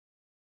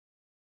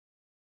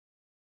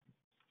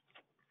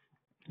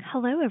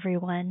Hello,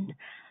 everyone.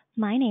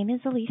 My name is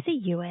Elisa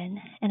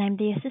Ewan, and I'm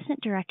the Assistant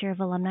Director of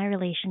Alumni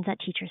Relations at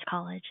Teachers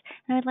College.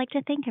 And I'd like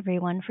to thank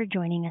everyone for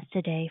joining us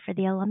today for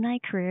the Alumni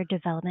Career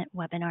Development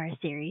Webinar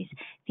Series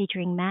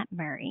featuring Matt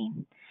Murray.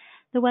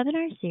 The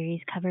webinar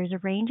series covers a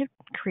range of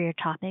career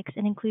topics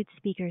and includes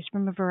speakers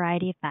from a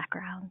variety of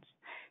backgrounds.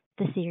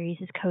 The series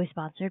is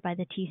co-sponsored by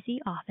the TC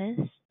Office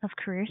of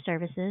Career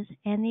Services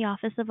and the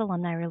Office of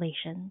Alumni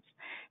Relations.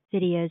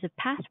 Videos of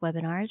past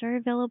webinars are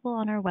available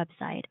on our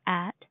website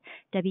at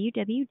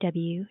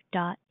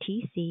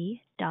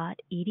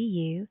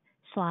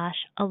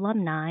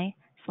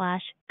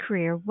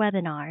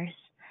www.tc.edu/alumni/career-webinars.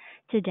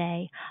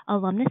 Today,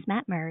 alumnus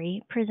Matt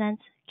Murray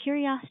presents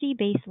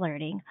Curiosity-Based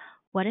Learning.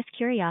 What if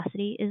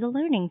curiosity is a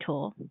learning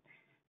tool?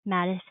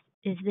 Matt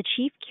is the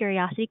Chief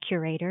Curiosity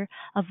Curator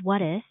of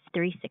What If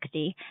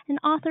 360 and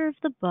author of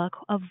the book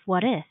of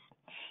What If.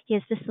 He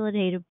has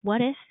facilitated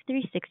What If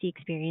 360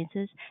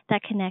 experiences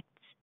that connects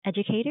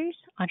educators,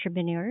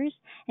 entrepreneurs,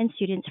 and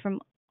students from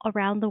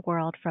around the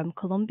world from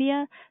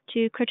Colombia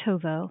to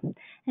Kosovo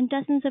and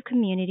dozens of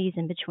communities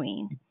in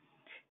between.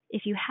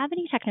 If you have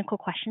any technical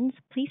questions,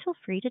 please feel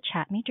free to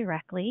chat me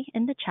directly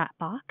in the chat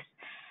box.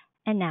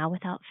 And now,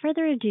 without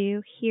further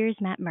ado, here's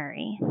Matt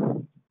Murray.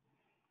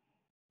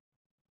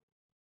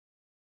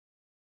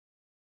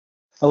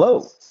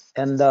 Hello,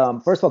 and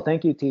first of all,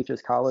 thank you,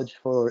 Teachers College,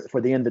 for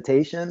the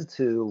invitation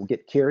to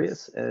get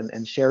curious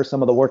and share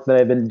some of the work that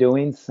I've been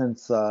doing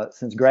since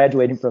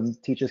graduating from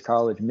Teachers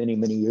College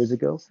many years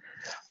ago.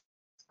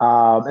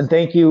 And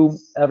thank you,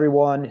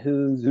 everyone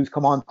who's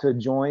come on to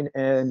join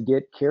and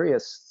get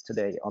curious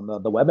today on the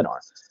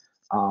webinar.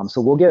 So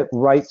we'll get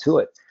right to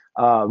it.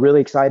 Really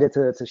excited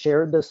to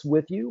share this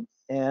with you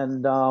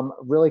and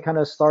really kind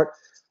of start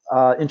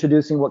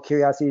introducing what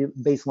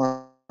curiosity-based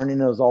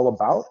learning is all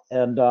about.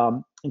 And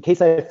in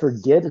case I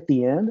forget at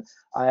the end,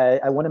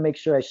 I want to make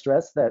sure I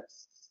stress that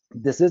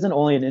this isn't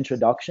only an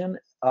introduction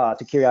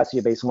to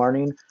curiosity-based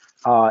learning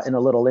and a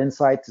little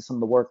insight to some of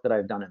the work that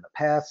I've done in the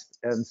past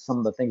and some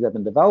of the things I've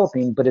been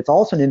developing, but it's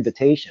also an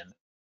invitation.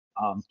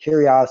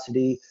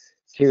 Curiosity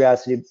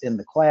in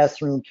the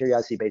classroom,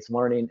 curiosity-based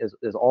learning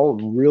is all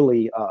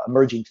really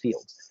emerging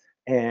fields.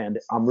 And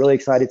I'm really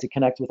excited to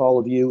connect with all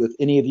of you. If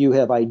any of you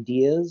have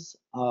ideas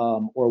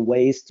or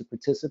ways to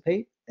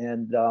participate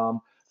and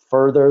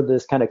further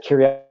this kind of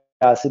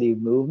curiosity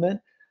movement,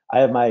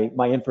 I have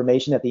my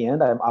information at the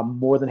end. I'm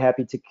more than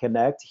happy to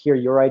connect, hear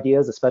your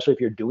ideas, especially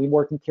if you're doing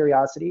work in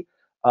curiosity.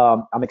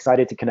 I'm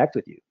excited to connect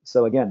with you.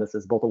 So again, this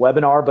is both a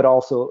webinar, but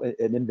also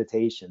an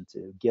invitation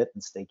to get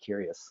and stay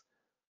curious.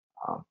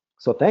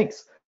 So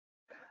thanks.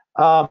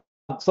 So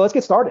let's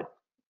get started.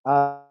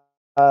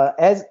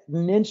 As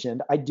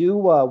mentioned, I do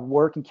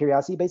work in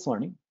curiosity-based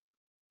learning,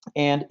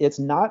 and it's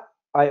not,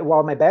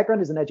 while my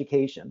background is in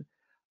education,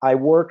 I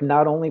work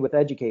not only with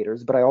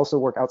educators, but I also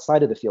work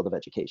outside of the field of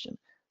education.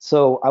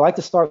 So I like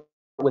to start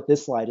with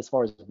this slide as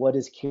far as what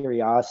is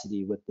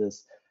curiosity with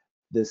this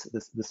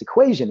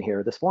equation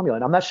here, this formula.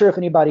 And I'm not sure if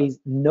anybody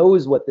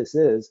knows what this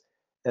is.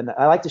 And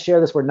I like to share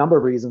this for a number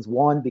of reasons.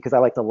 One, because I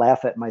like to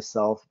laugh at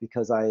myself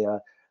because I'm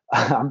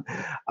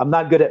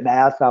not good at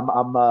math.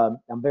 I'm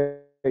very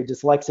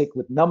dyslexic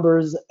with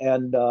numbers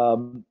and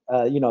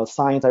you know,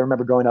 science. I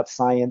remember growing up,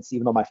 science,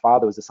 even though my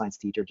father was a science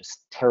teacher,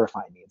 just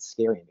terrifying me and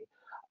scaring me.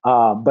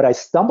 But I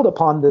stumbled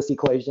upon this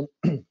equation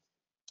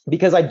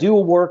because I do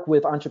work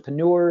with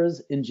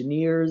entrepreneurs,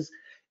 engineers,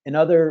 and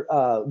other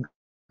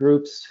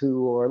groups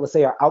who are, let's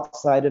say, are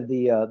outside of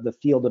the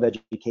field of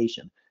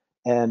education.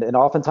 And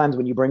oftentimes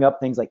when you bring up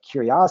things like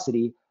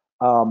curiosity,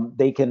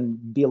 they can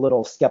be a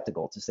little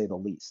skeptical, to say the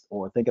least,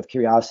 or think of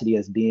curiosity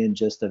as being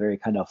just a very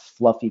kind of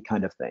fluffy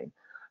kind of thing.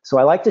 So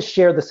I like to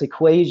share this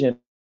equation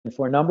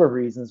for a number of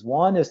reasons.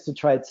 One is to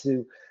try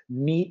to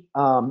meet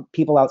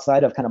people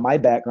outside of kind of my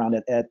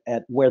background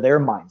at where their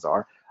minds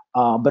are.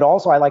 But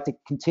also I like to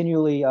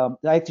continually, I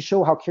like to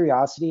show how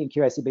curiosity and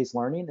curiosity-based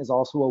learning is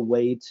also a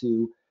way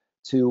to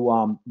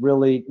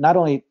really not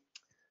only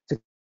to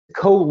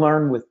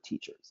co-learn with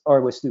teachers or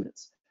with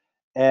students,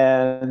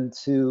 and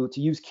to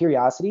use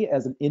curiosity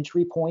as an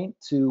entry point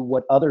to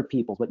what other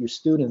people's, what your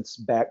students'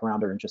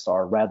 background or interests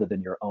are rather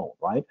than your own,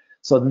 right?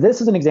 So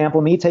this is an example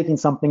of me taking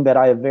something that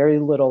I have very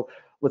little,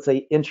 let's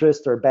say,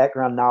 interest or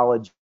background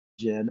knowledge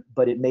in,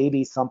 but it may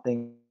be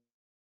something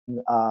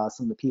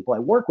some of the people I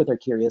work with are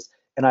curious,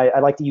 and I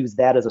like to use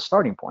that as a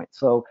starting point.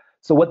 So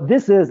what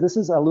this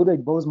is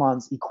Ludwig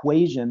Boltzmann's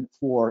equation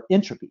for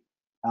entropy.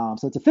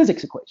 So it's a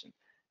physics equation.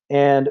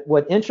 And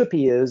what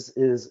entropy is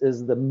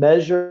the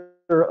measure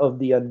of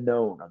the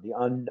unknown, of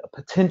the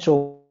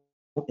potential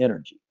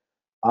energy.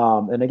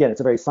 And again, it's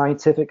a very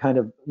scientific kind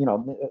of, you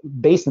know,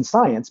 based in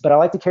science, but I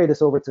like to carry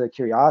this over to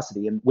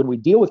curiosity. And when we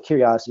deal with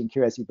curiosity and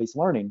curiosity-based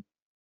learning,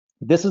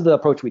 this is the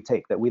approach we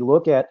take, that we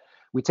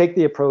take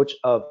the approach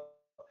of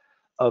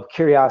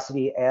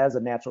curiosity as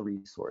a natural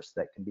resource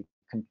that can be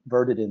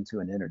converted into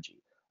an energy,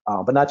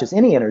 but not just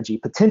any energy,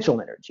 potential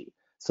energy.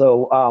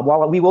 So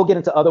while we will get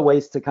into other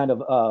ways to kind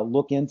of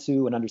look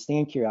into and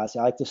understand curiosity,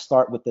 I like to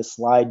start with this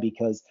slide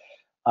because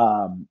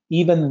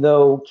even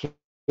though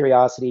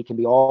curiosity can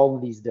be all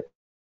of these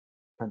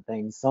different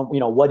things. Some,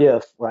 what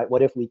if, right?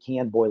 What if we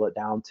can boil it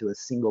down to a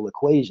single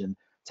equation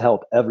to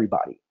help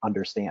everybody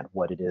understand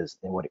what it is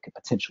and what it could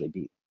potentially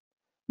be?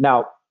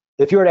 Now,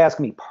 if you were to ask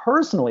me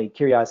personally,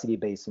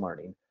 curiosity-based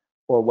learning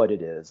or what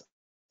it is,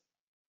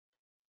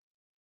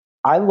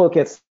 I look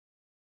at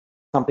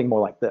something more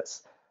like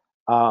this.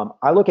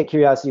 I look at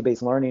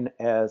curiosity-based learning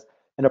as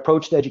an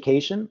approach to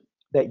education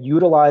that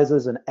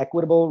utilizes an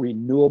equitable,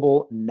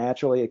 renewable,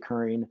 naturally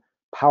occurring,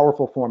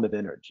 powerful form of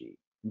energy,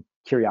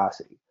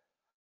 curiosity.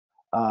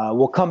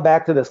 We'll come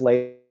back to this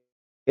later,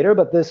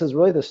 but this is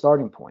really the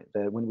starting point,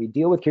 that when we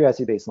deal with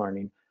curiosity-based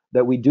learning,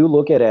 that we do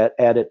look at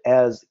it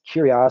as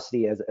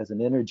curiosity as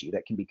an energy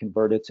that can be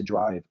converted to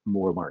drive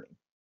more learning.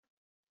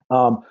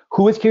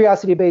 Who is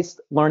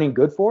curiosity-based learning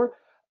good for?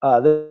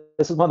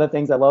 This is one of the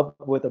things I love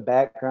with a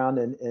background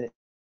in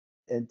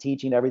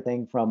teaching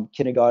everything from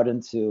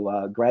kindergarten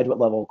to graduate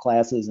level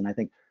classes, and I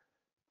think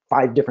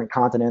 5 different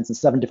continents and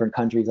 7 different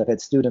countries. I've had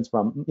students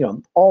from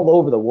all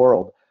over the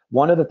world.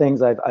 One of the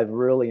things I've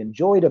really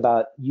enjoyed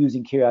about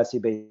using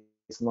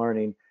curiosity-based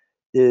learning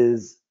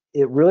is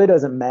it really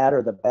doesn't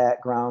matter the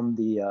background,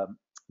 the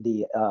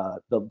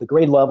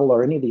grade level,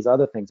 or any of these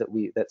other things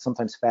that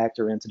sometimes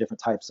factor into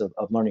different types of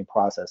learning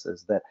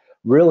processes. That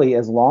really,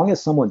 as long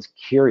as someone's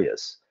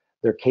curious,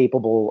 they're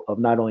capable of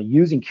not only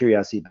using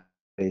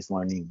curiosity-based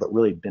learning, but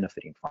really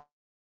benefiting from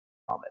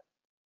it.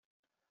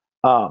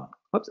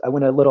 Oops, I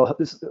went a little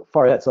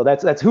far ahead. So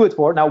that's who it's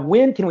for. Now,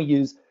 when can we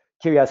use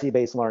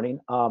curiosity-based learning?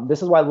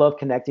 This is why I love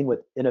connecting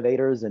with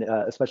innovators and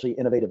especially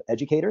innovative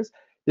educators.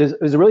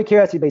 There's really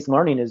curiosity-based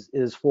learning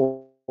is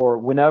for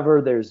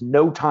whenever there's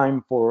no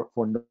time for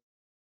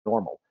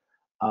normal.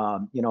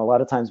 A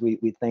lot of times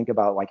we think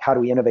about, like, how do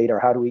we innovate, or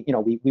how do we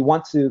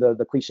want to,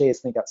 the cliche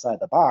is think outside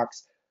the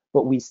box,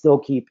 but we still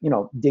keep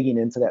digging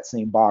into that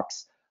same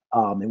box,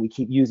 and we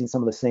keep using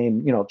some of the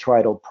same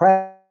tried old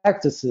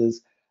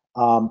practices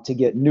to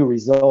get new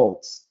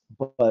results.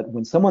 But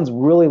when someone's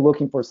really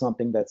looking for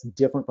something that's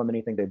different from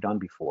anything they've done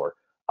before,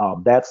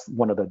 that's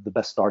one of the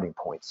best starting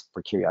points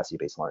for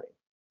curiosity-based learning.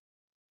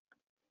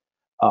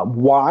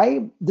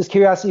 Why does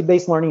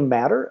curiosity-based learning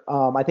matter?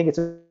 I think it's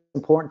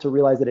important to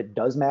realize that it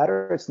does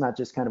matter. It's not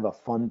just kind of a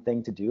fun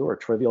thing to do or a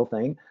trivial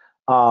thing.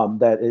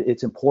 That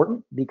it's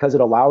important because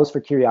it allows for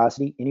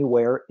curiosity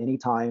anywhere,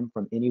 anytime,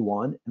 from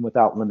anyone, and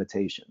without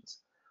limitations.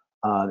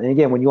 And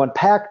again, when you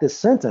unpack this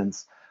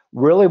sentence,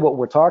 really what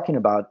we're talking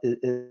about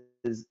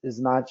is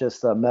not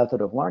just a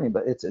method of learning,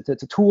 but it's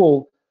a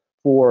tool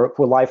for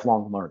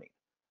lifelong learning,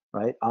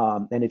 right?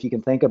 And if you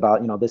can think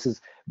about, this is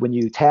when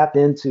you tap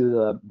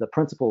into the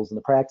principles and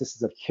the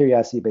practices of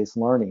curiosity-based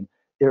learning,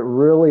 it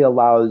really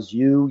allows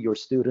you, your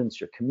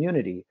students, your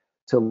community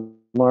to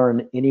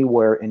learn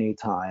anywhere,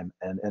 anytime,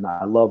 and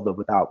I love the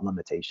without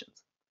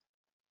limitations.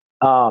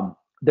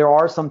 There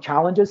are some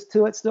challenges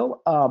to it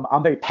still.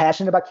 I'm very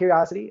passionate about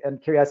curiosity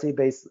and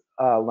curiosity-based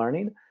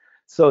learning.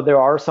 So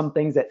there are some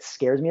things that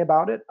scares me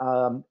about it.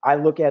 I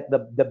look at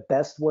the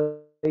best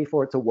way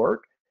for it to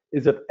work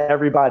is if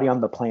everybody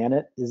on the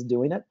planet is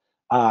doing it.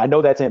 I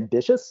know that's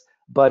ambitious,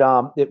 but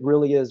it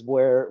really is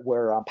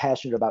where I'm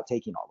passionate about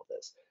taking all of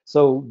this.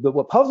 So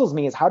what puzzles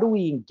me is, how do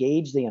we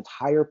engage the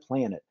entire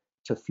planet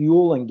to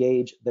fuel,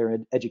 engage their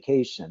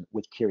education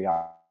with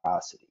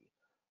curiosity?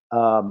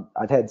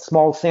 I've had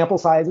small sample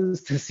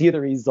sizes to see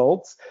the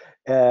results.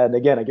 And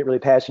again, I get really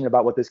passionate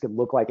about what this could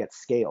look like at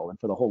scale and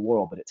for the whole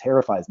world, but it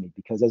terrifies me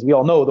because, as we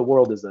all know, the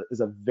world is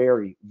a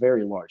very,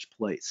 very large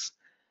place.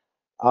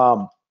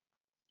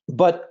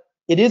 But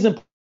it is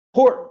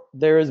important.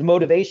 There is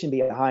motivation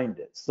behind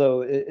it.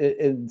 So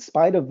in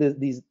spite of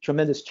these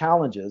tremendous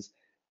challenges,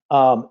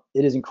 it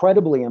is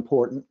incredibly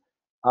important,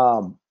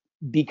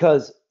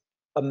 because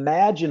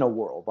imagine a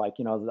world like,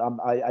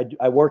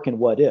 I work in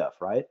what if,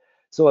 right?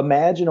 So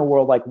imagine a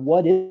world like,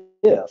 what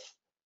if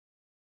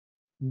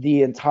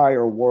the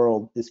entire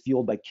world is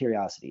fueled by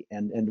curiosity,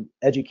 and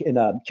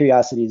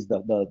curiosity is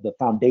the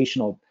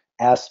foundational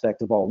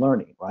aspect of all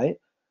learning, right?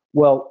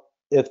 Well,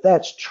 if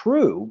that's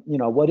true,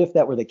 what if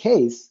that were the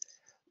case?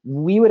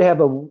 We would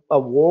have a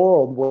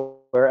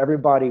world where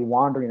everybody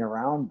wandering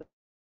around,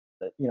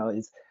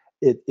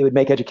 it would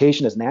make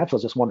education as natural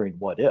as just wondering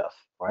what if,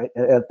 right?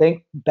 And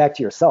think back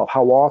to yourself,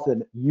 how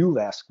often you've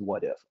asked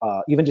what if,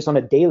 even just on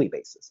a daily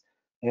basis.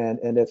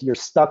 And if you're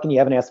stuck and you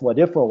haven't asked what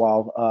if for a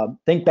while,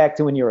 think back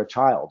to when you're a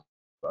child,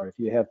 or if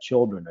you have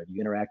children, or you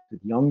interact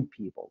with young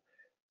people.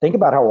 Think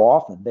about how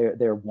often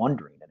they're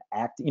wondering and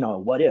acting,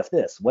 what if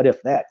this, what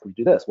if that, can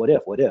we do this, what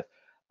if?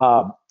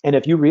 And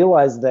if you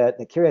realize that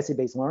the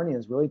curiosity-based learning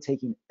is really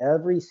taking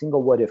every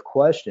single what if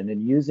question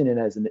and using it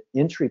as an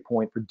entry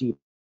point for deeper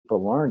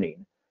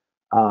learning,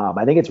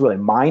 I think it's really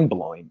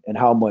mind-blowing in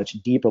how much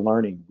deeper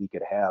learning we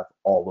could have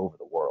all over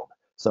the world.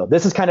 So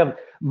this is kind of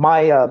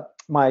my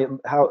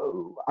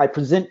how I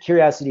present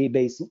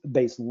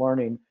curiosity-based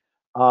learning.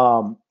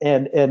 Before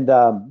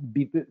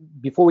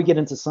we get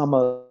into some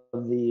of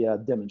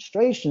the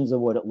demonstrations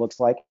of what it looks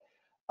like,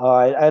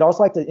 I'd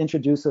also like to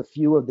introduce a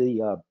few of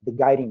the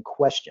guiding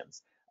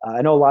questions.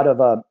 I know a lot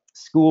of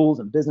schools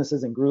and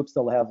businesses and groups,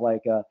 they'll have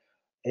like a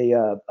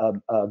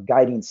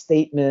guiding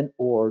statement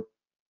or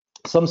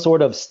some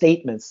sort of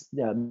statements,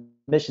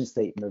 mission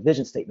statement or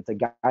vision statement to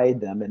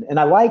guide them. And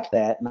I like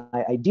that, and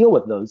I deal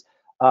with those.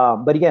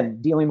 But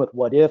again, dealing with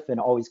what if and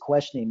always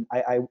questioning,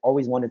 I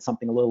always wanted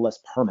something a little less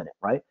permanent,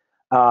 right?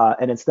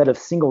 And instead of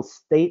single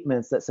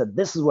statements that said,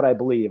 this is what I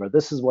believe or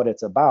this is what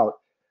it's about,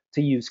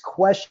 to use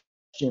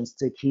questions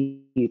to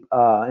keep,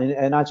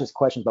 and not just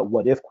questions, but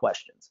what if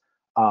questions,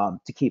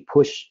 to keep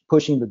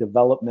pushing the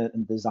development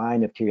and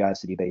design of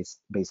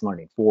curiosity-based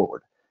learning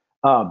forward.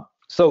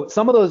 So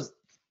some of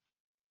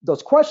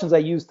those questions I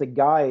use to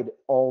guide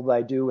all that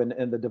I do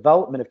in the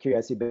development of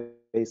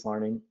curiosity-based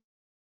learning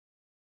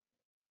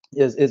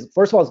is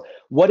first of all,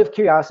 what if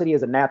curiosity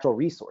is a natural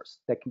resource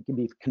that can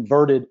be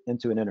converted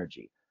into an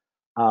energy?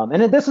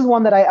 And this is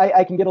one that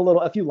I can get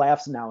a few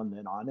laughs now and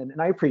then on,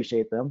 and I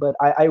appreciate them, but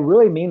I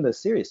really mean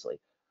this seriously.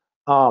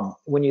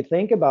 When you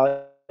think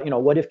about,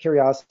 what if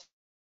curiosity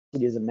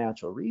is a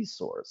natural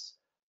resource?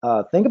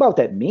 Think about what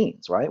that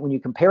means, right? When you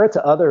compare it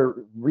to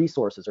other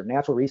resources or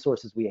natural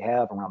resources we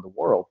have around the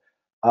world,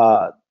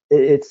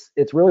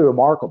 it's really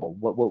remarkable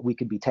what we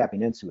could be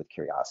tapping into with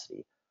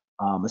curiosity,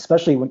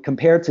 especially when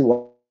compared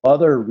to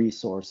other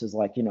resources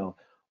like,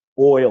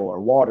 oil or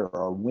water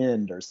or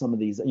wind or some of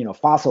these,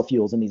 fossil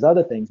fuels and these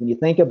other things. When you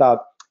think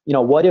about,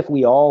 what if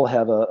we all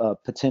have a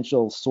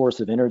potential source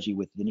of energy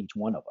within each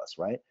one of us,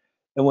 right?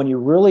 And when you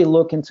really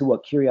look into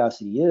what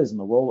curiosity is and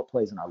the role it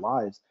plays in our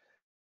lives,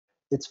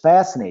 it's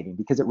fascinating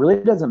because it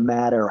really doesn't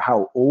matter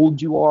how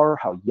old you are,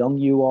 how young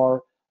you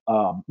are,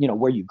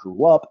 where you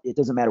grew up. It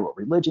doesn't matter what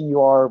religion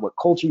you are, what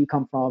culture you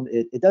come from.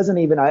 It doesn't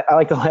even, I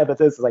like to laugh at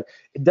this, like,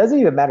 it doesn't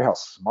even matter how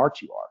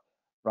smart you are,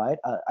 right?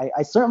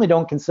 I certainly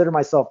don't consider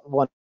myself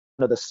one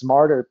of the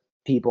smarter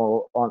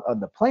people on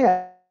the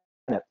planet,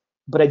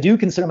 but I do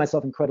consider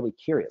myself incredibly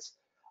curious.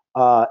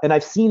 And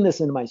I've seen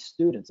this in my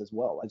students as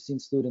well. I've seen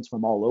students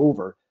from all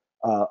over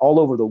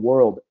the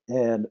world,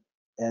 and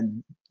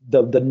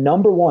the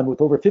number one,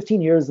 with over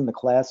 15 years in the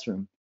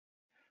classroom,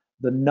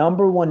 the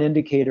number one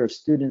indicator of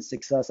student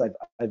success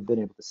I've been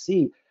able to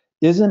see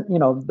isn't,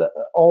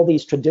 all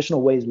these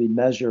traditional ways we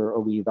measure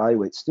or we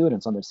evaluate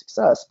students on their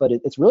success, but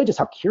it's really just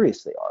how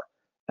curious they are.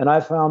 And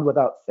I found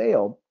without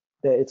fail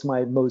that it's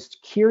my most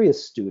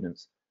curious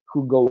students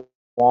who go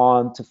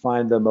on to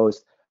find the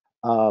most,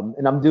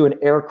 and I'm doing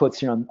air quotes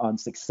here on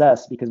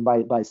success, because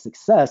by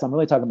success, I'm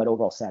really talking about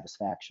overall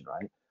satisfaction,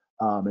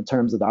 right? In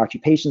terms of the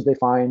occupations they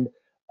find,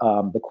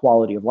 the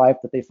quality of life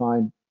that they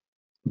find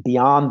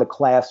beyond the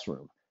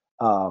classroom.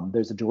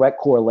 There's a direct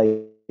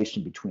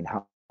correlation between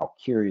how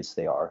curious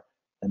they are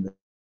and the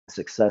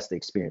success they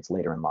experience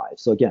later in life.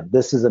 So again,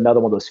 this is another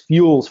one of those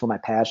fuels for my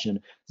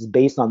passion. Is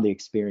based on the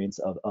experience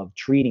of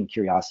treating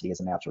curiosity as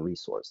a natural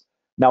resource.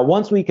 Now,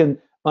 once we can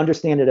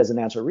understand it as a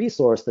natural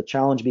resource, the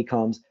challenge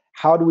becomes,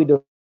 how do we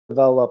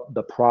develop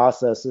the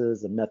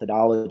processes and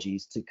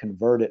methodologies to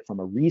convert it from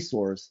a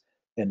resource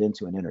and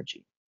into an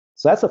energy?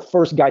 So that's the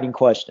first guiding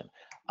question.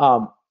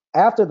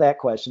 After that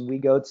question, we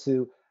go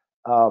to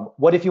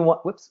what if you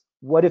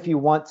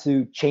want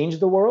to change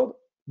the world?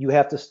 You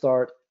have to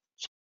start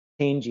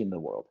changing the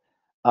world.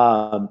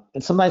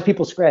 And sometimes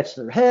people scratch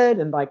their head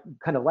and like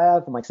kind of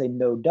laugh and like say,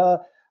 no, duh.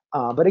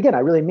 But again, I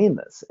really mean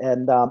this.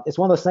 And it's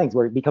one of those things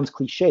where it becomes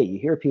cliche. You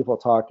hear people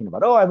talking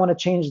about, oh, I want to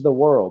change the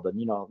world,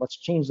 and let's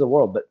change the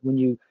world. But when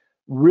you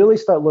really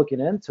start looking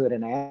into it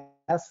and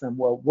ask them,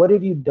 well, what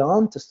have you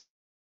done to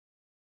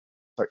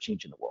start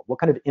changing the world? What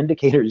kind of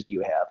indicators do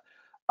you have?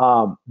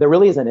 There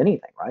really isn't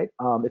anything, right?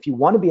 If you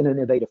want to be an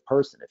innovative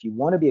person, if you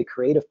want to be a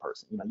creative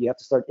person, you have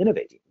to start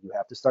innovating. You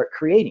have to start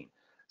creating.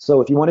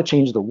 So if you want to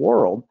change the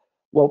world,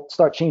 well,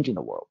 start changing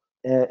the world.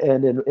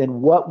 And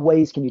in what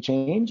ways can you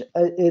change?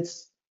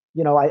 It's,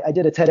 I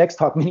did a TEDx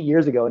talk many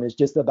years ago, and it's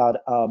just about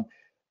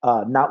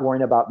not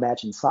worrying about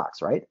matching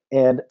socks, right?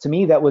 And to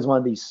me, that was one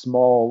of these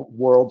small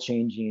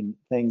world-changing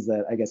things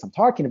that I guess I'm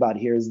talking about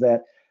here, is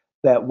that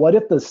what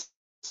if the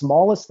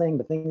smallest thing,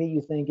 the thing that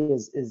you think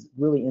is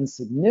really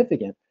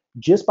insignificant,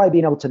 just by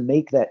being able to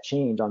make that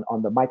change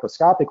on the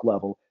microscopic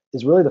level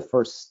is really the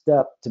first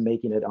step to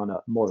making it on a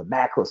more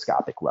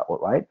macroscopic level,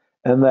 right?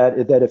 And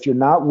that if you're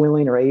not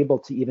willing or able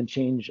to even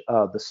change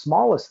the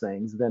smallest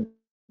things, then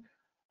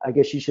I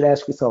guess you should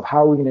ask yourself,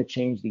 how are we going to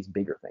change these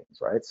bigger things,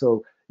 right?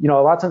 So, a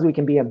lot of times we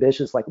can be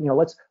ambitious, like,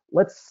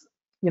 let's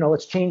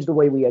change the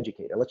way we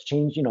educate, or let's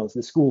change,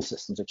 the school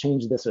systems, or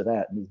change this or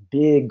that, and these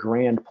big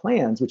grand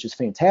plans, which is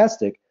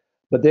fantastic.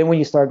 But then when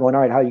you start going,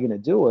 all right, how are you going to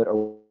do it,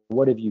 or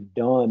what have you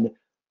done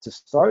to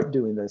start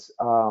doing this?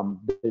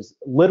 There's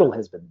little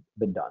has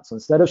been done. So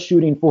instead of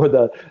shooting for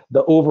the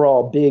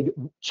overall big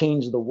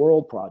change the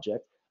world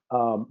project,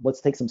 let's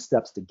take some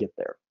steps to get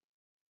there.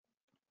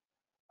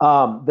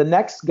 The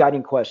next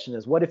guiding question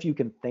is, what if you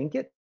can think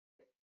it,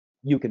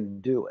 you can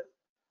do it?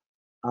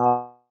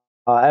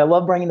 I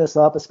love bringing this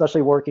up,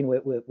 especially working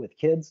with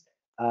kids,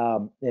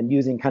 and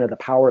using kind of the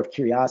power of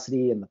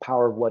curiosity and the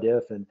power of what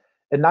if, and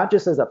not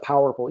just as a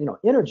powerful,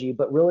 energy,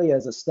 but really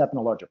as a step in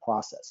a larger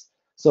process.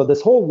 So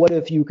this whole what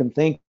if you can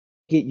think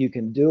it, you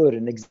can do it,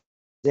 an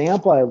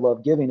example I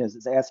love giving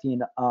is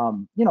asking,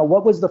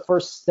 what was the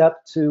first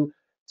step to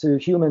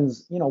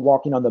humans,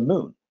 walking on the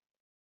moon?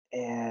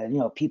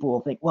 And people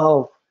will think,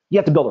 well, you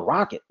have to build a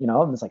rocket,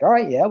 and it's like, all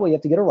right, yeah, well, you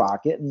have to get a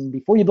rocket, and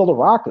before you build a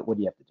rocket, what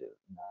do you have to do?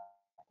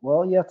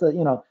 Well, you have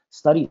to,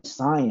 study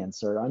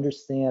science or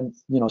understand,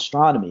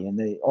 astronomy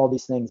and all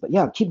these things. But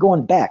yeah, keep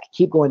going back,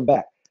 keep going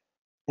back.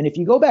 And if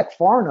you go back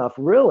far enough,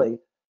 really,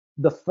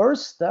 the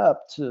first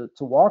step to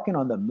walking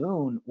on the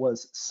moon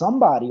was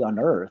somebody on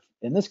Earth,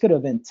 and this could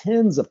have been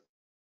tens of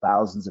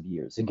thousands of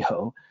years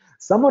ago.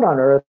 Someone on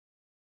Earth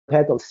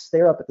had to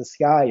stare up at the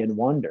sky and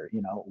wonder,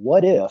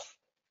 what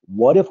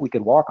if we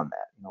could walk on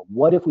that?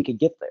 What if we could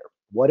get there?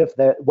 What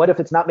if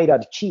it's not made out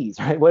of cheese,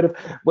 right?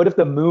 What if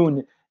the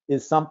moon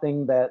is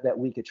something that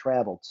we could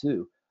travel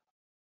to?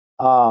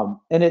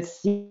 And it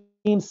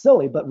seems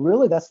silly, but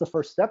really that's the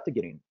first step to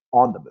getting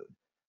on the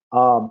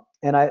moon.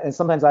 And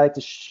sometimes I like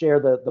to share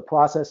the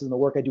process and the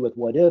work I do with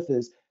What If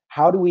is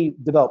how do we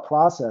develop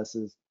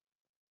processes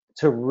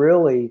to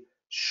really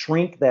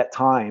shrink that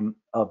time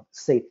of,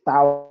 say,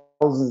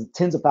 thousands,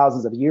 tens of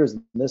thousands of years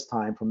in this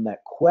time from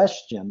that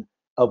question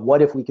of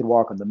what if we could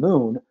walk on the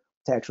moon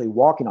to actually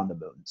walking on the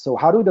moon. So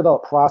how do we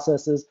develop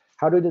processes?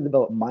 How do we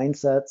develop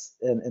mindsets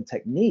and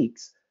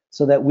techniques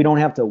so that we don't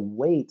have to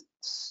wait,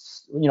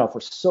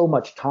 for so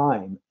much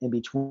time in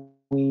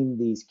between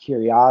these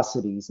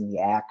curiosities and the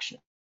actions?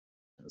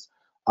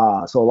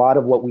 So a lot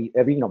of what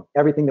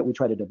everything that we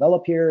try to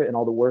develop here and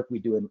all the work we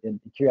do in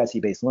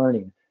curiosity-based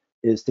learning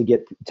is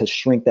to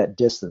shrink that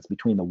distance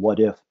between the what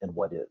if and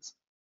what is.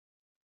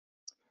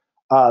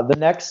 The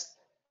next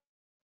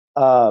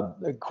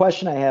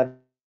question I have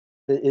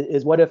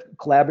is what if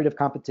collaborative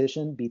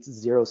competition beats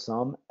zero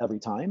sum every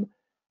time?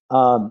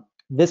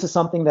 This is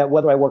something that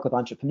whether I work with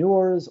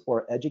entrepreneurs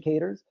or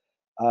educators,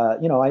 I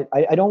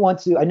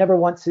never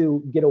want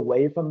to get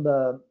away from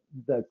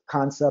the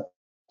concept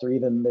or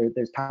even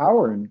there's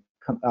power in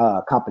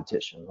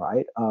competition,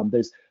 right?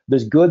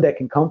 There's good that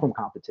can come from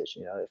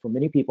competition. For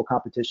many people,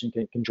 competition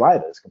can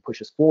drive us, can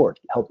push us forward.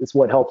 It's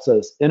what helps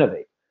us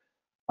innovate.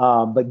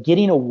 But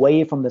getting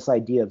away from this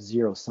idea of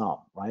zero sum,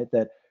 right?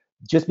 That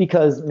just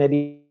because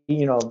maybe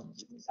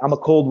I'm a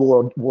Cold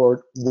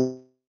War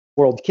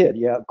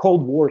kid,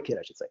 Cold War kid,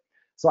 I should say.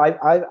 So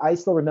I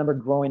still remember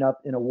growing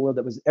up in a world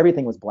that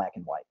everything was black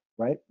and white,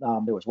 right?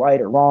 There was right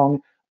or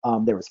wrong.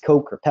 There was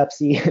Coke or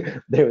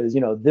Pepsi. There was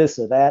this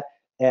or that,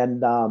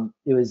 and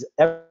it was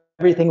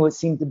everything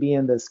seemed to be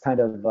in this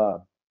kind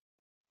of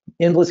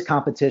endless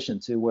competition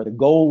to where the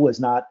goal was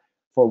not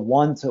for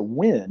one to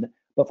win,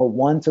 but for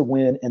one to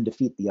win and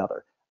defeat the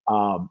other.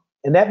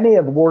 And that may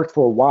have worked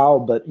for a while,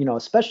 but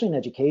especially in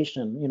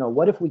education,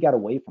 what if we got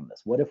away from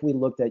this? What if we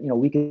looked at,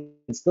 we can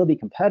still be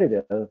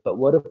competitive, but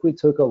what if we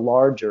took a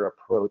larger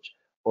approach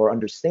or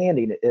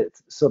understanding it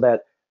so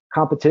that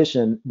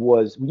competition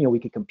was, we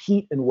could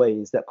compete in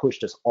ways that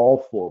pushed us all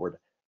forward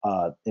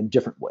in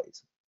different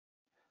ways.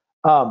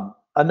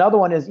 Another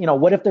one is,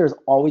 what if there's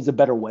always a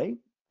better way?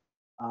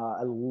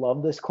 I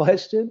love this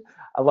question.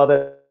 I love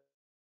it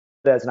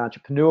as an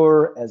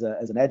entrepreneur, as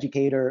an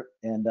educator,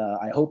 and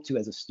I hope to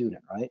as a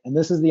student, right? And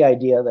this is the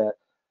idea that,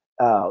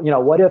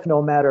 what if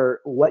no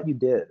matter what you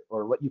did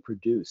or what you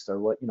produced or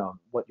what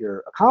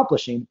you're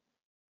accomplishing,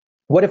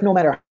 what if no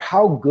matter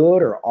how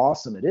good or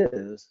awesome it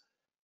is,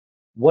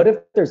 what if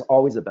there's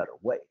always a better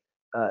way?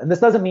 And this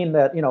doesn't mean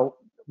that,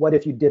 what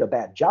if you did a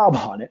bad job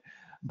on it,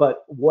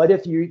 but what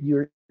if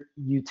you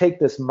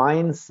take this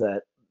mindset,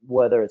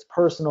 whether it's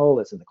personal,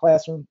 it's in the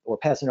classroom, or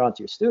passing it on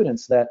to your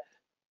students, that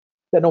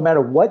no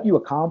matter what you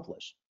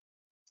accomplish,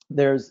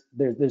 there's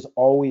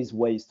always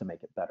ways to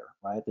make it better,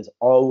 right? There's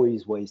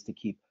always ways to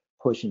keep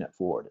pushing it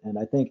forward. And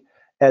I think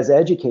as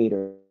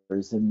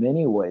educators, in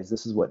many ways,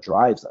 this is what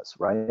drives us,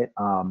 right?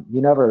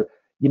 You never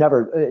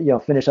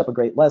finish up a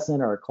great lesson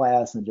or a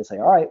class and just say,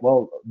 all right,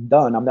 well,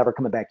 done. I'm never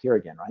coming back here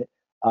again,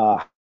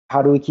 right?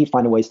 How do we keep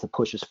finding ways to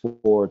push us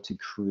forward to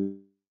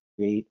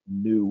create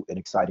new and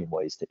exciting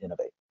ways to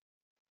innovate?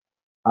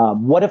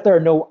 What if there are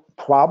no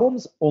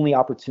problems, only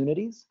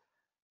opportunities?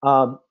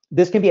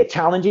 This can be a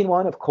challenging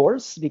one, of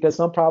course, because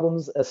some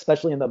problems,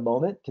 especially in the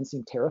moment, can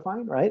seem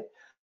terrifying, right?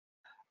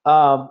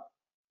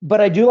 But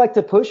I do like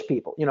to push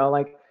people,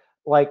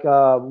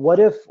 what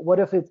if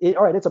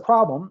all right, it's a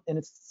problem and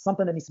it's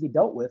something that needs to be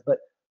dealt with, but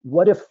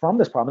what if from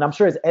this problem, and I'm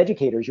sure as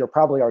educators, you're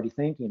probably already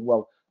thinking,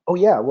 well, oh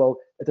yeah, well,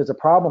 if there's a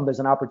problem, there's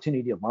an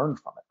opportunity to learn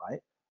from it,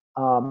 right?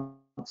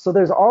 So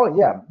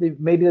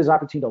maybe there's an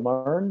opportunity to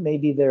learn.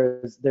 Maybe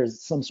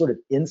there's some sort of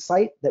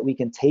insight that we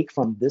can take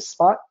from this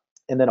spot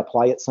and then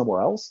apply it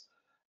somewhere else.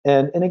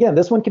 And again,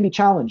 this one can be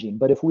challenging,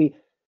 but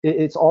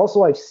it's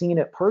also, I've seen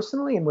it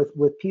personally and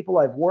with people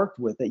I've worked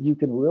with, that you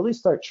can really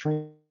start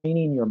training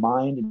your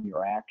mind and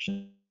your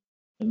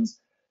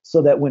actions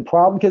so that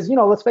because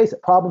let's face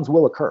it, problems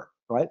will occur,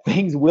 right?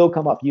 Things will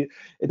come up.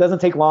 It doesn't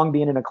take long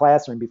being in a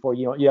classroom before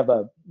you have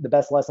the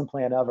best lesson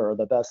plan ever, or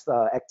the best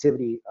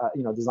activity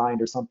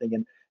designed or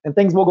something, and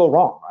things will go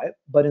wrong, right?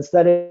 But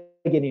instead of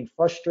getting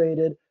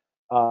frustrated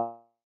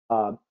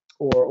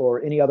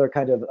or any other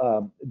kind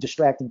of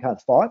distracting kind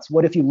of thoughts?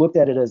 What if you looked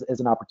at it as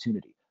an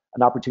opportunity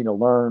to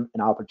learn,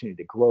 an opportunity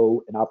to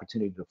grow, an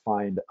opportunity to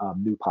find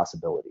new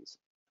possibilities?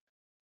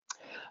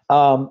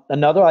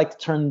 Another, I like to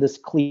turn this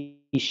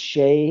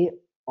cliche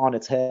on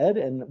its head.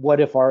 And what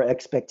if our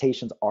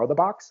expectations are the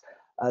box?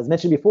 As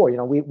mentioned before,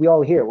 we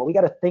all hear, well, we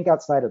got to think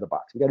outside of the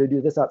box. We got to do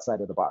this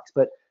outside of the box.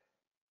 But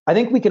I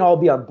think we can all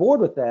be on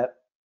board with that.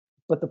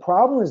 But the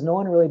problem is no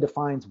one really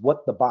defines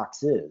what the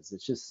box is.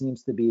 It just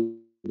seems to be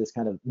this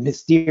kind of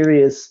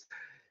mysterious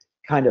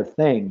kind of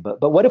thing. But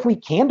what if we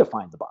can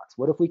define the box?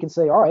 What if we can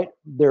say, all right,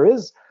 there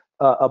is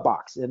a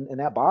box, and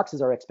that box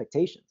is our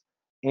expectations.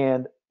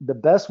 And the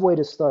best way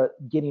to start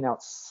getting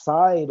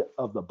outside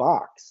of the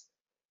box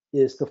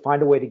is to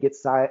find a way to get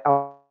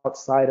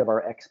outside of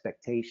our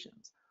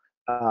expectations.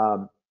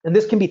 And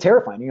this can be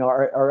terrifying.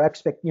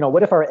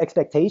 What if our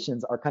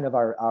expectations are kind of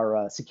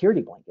our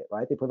security blanket,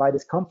 right? They provide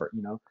us comfort.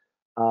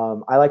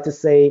 I like to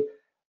say,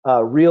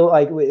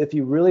 if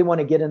you really want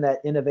to get in that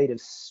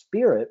innovative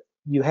spirit,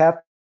 you have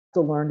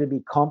to learn to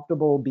be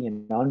comfortable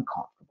being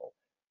uncomfortable,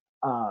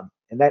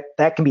 and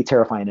that can be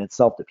terrifying in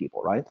itself to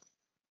people, right?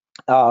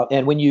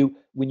 And when you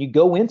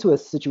go into a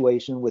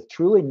situation with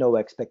truly no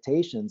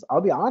expectations, I'll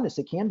be honest,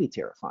 it can be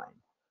terrifying.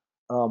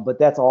 But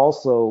that's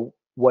also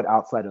what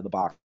outside of the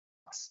box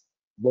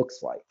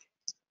looks like.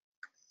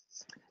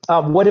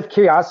 What if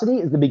curiosity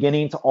is the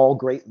beginning to all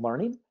great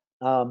learning?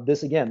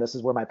 This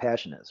is where my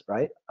passion is,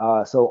 right?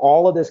 So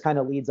all of this kind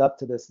of leads up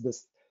to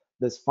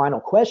this final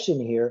question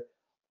here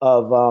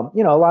of, a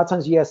lot of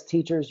times you ask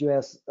teachers, you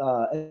ask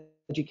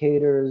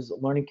educators,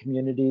 learning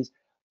communities,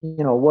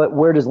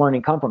 where does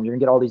learning come from? You're gonna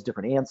get all these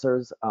different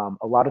answers.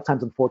 A lot of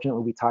times,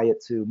 unfortunately, we tie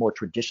it to more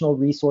traditional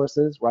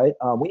resources, right?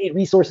 We need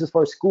resources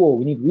for our school.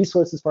 We need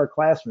resources for our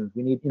classrooms.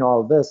 We need, all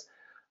of this.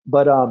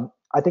 But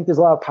I think there's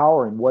a lot of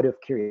power in what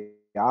if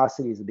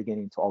curiosity is the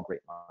beginning to all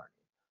great learning.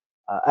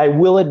 I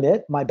will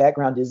admit my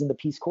background is in the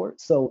Peace Corps.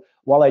 So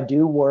while I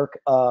do work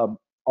all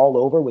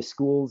over with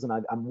schools, and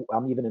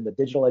I'm even in the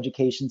digital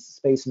education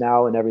space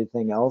now and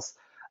everything else,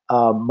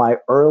 my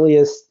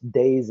earliest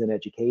days in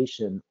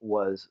education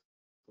was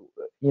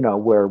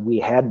where we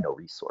had no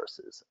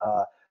resources.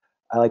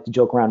 I like to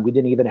joke around. We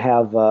didn't even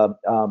have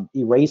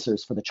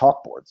erasers for the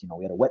chalkboards.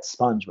 We had a wet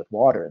sponge with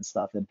water and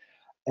stuff,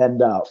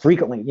 and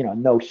frequently,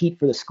 no heat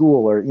for the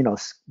school,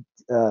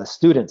 or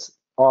students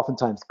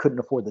oftentimes couldn't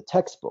afford the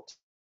textbooks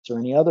or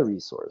any other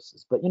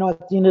resources. But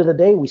at the end of the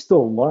day, we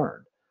still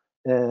learned.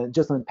 And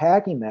just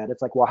unpacking that,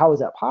 it's like, well, how is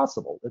that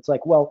possible? It's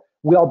like, well,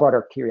 we all brought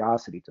our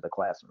curiosity to the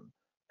classroom,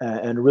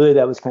 and really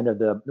that was kind of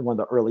one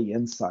of the early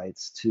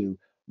insights to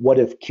what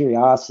if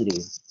curiosity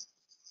is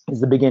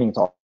the beginning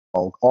to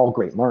all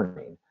great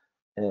learning.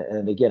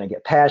 And again, I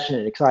get passionate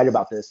and excited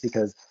about this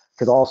because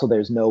also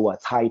there's no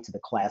tie to the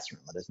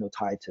classroom. There's no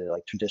tie to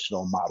like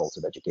traditional models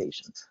of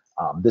education.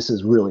 This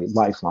is really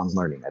lifelong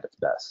learning at its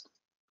best.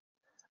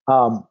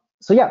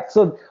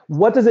 So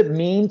what does it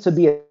mean to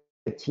be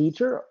a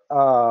teacher,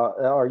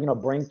 or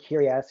bring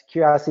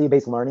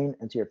curiosity-based learning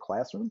into your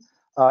classroom?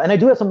 And I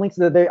do have some links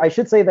there. I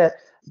should say that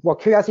while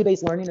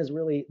curiosity-based learning is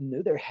really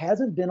new, there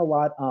hasn't been a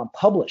lot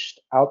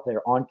published out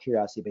there on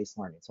curiosity-based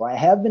learning. So I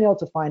have been able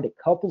to find a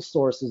couple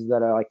sources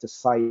that I like to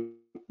cite in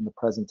the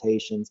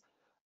presentations.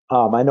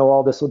 I know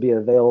all this will be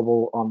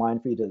available online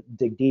for you to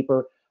dig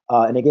deeper.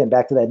 And again,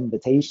 back to that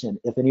invitation,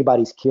 if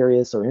anybody's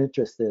curious or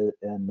interested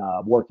in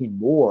working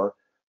more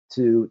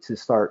to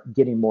start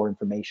getting more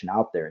information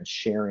out there and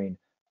sharing,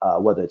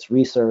 whether it's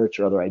research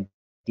or other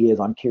ideas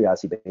on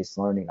curiosity-based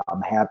learning,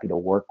 I'm happy to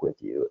work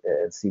with you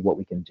and see what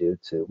we can do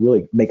to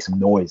really make some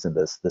noise in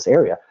this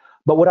area.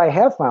 But what I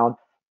have found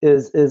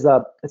is it's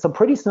some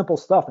pretty simple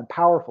stuff and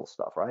powerful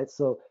stuff, right?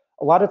 So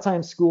a lot of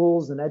times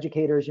schools and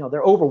educators,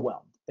 they're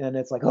overwhelmed, and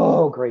it's like,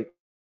 oh, great,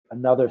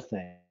 another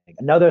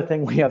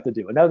thing we have to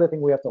do, another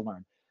thing we have to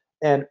learn.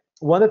 And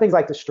one of the things I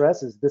like to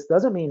stress is this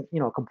doesn't mean,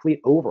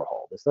 complete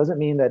overhaul. This doesn't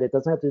mean that it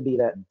doesn't have to be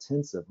that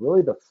intensive.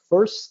 Really, the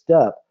first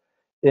step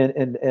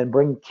in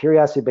bringing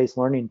curiosity-based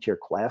learning to your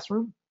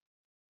classroom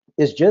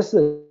is just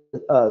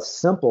a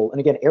simple, and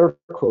again, air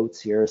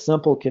quotes here,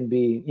 simple can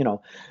be,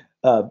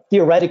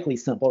 theoretically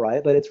simple,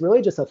 right? But it's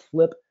really just a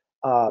flip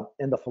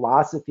in the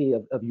philosophy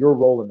of your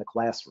role in the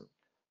classroom.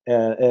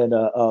 And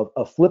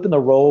a flip in the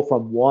role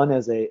from one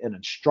as an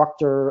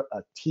instructor,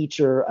 a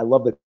teacher, I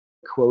love the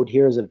quote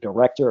here, as a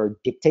director or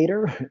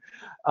dictator,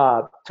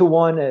 to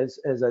one as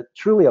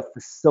truly a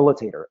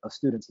facilitator of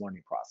students'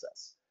 learning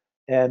process.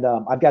 And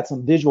I've got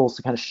some visuals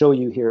to kind of show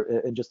you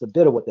here in just a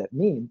bit of what that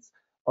means,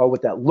 or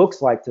what that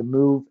looks like to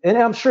move. And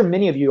I'm sure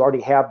many of you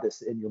already have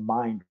this in your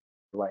mind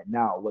right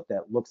now, what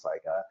that looks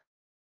like.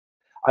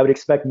 I would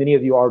expect many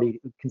of you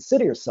already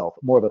consider yourself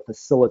more of a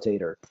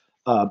facilitator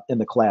in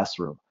the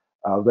classroom.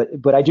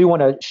 But I do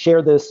want to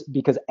share this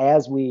because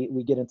as we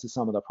get into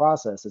some of the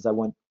processes, I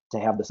want to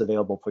have this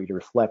available for you to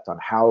reflect on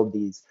how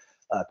these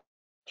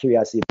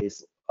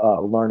curiosity-based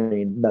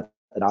learning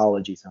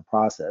methodologies and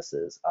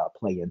processes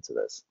play into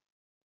this.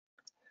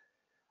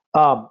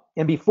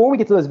 And before we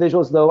get to those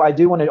visuals, though, I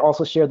do want to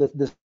also share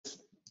this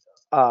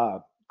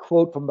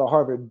quote from the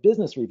Harvard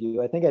Business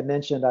Review. I think I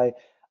mentioned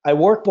I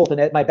work both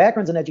in my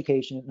background's in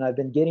education, and I've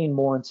been getting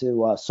more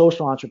into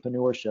social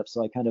entrepreneurship.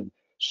 So I kind of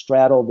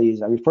straddle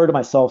these. I refer to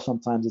myself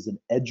sometimes as an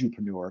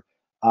edupreneur,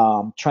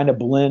 trying to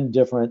blend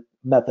different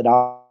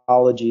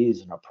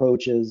methodologies and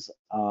approaches,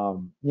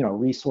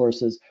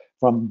 resources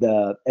from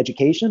the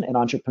education and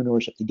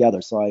entrepreneurship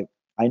together. So I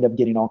end up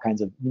getting all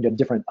kinds of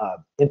different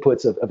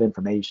inputs of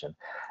information.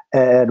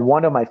 And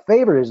one of my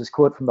favorites is this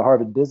quote from the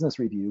Harvard Business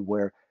Review,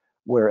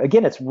 where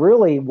again, it's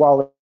really,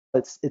 while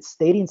it's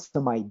stating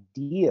some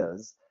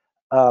ideas,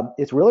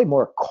 it's really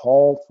more a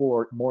call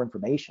for more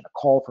information, a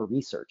call for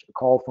research, a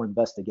call for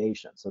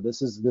investigation. So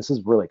this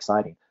is really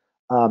exciting.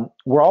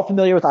 We're all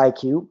familiar with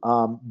IQ,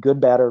 good,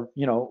 bad, or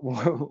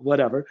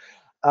whatever.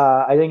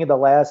 I think in the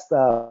last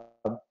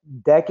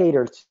decade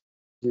or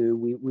two,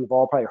 we've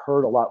all probably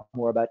heard a lot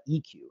more about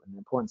EQ and the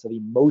importance of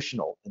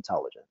emotional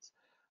intelligence.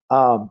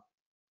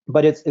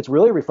 But it's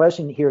really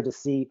refreshing here to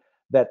see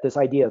that this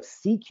idea of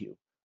CQ,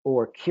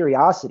 or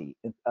curiosity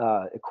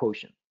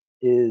quotient,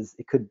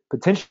 it could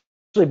potentially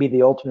be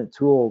the ultimate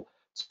tool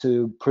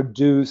to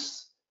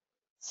produce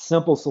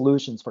simple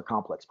solutions for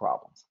complex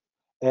problems.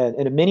 And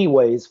in many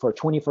ways, for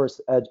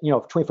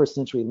 21st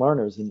century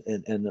learners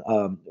and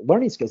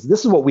learning skills,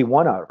 this is what we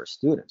want out of our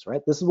students,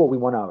 right? This is what we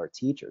want out of our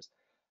teachers.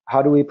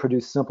 How do we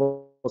produce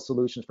simple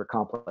solutions for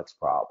complex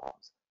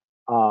problems?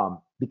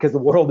 Because the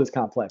world is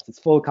complex. It's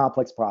full of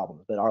complex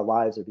problems, but our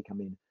lives are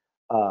becoming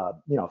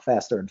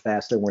faster and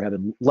faster. And we're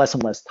having less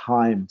and less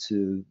time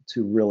to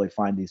really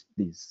find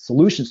these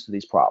solutions to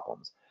these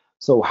problems.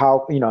 So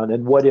how,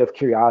 and what if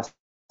curiosity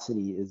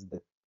is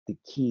the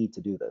key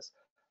to do this?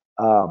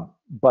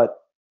 But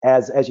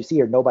as you see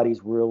here,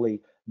 nobody's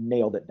really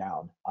nailed it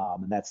down,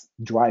 and that's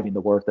driving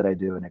the work that I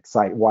do, and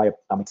why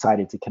I'm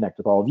excited to connect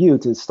with all of you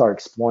to start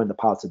exploring the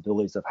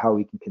possibilities of how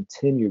we can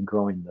continue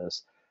growing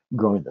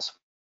this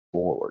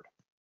forward.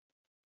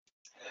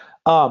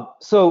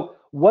 So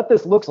what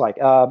this looks like,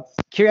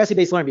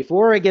 curiosity-based learning.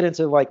 Before I get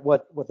into like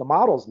what the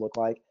models look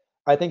like,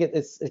 I think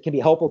it can be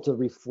helpful to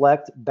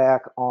reflect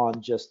back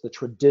on just the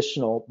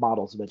traditional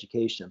models of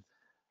education.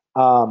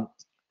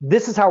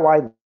 This is how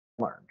I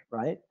learned,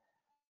 right?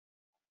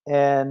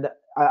 And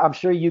I'm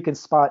sure you can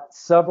spot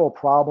several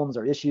problems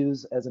or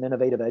issues as an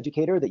innovative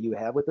educator that you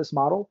have with this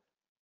model.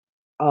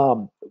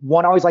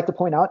 One I always like to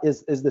point out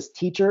is this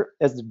teacher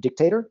as the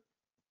dictator.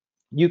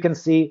 You can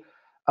see,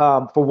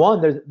 for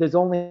one, there's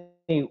only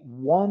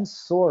one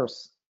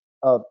source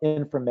of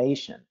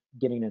information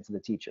getting into the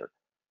teacher.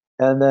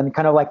 And then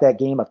kind of like that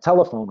game of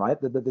telephone,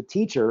 right? The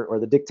teacher or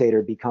the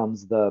dictator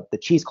becomes the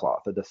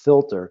cheesecloth or the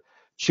filter,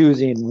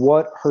 choosing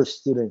what her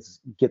students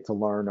get to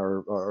learn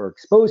or are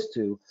exposed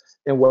to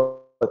and what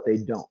they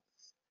don't.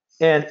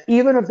 And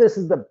even if this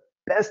is the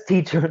best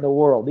teacher in the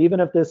world, even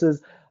if this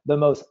is the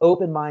most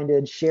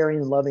open-minded,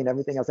 sharing, loving,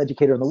 everything else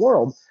educator in the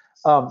world,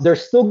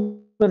 there's still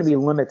going to be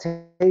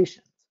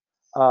limitations,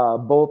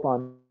 both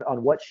on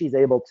what she's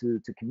able to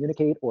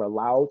communicate or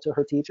allow to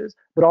her teachers,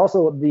 but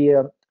also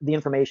the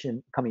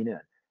information coming in.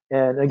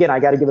 And again, I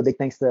got to give a big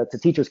thanks to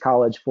Teachers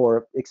College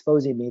for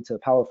exposing me to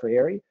Paulo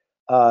Freire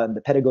and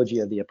the pedagogy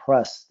of the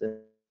oppressed.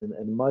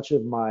 And much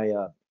of my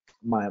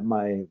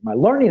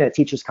learning at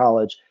Teachers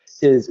College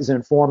is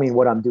informing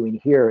what I'm doing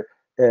here.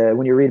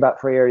 When you read about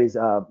Freire's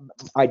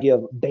idea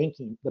of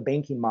banking, the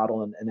banking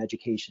model in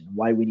education,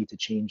 why we need to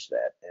change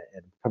that,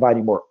 and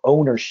providing more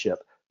ownership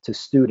to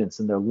students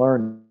and their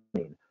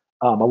learning.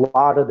 A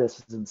lot of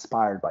this is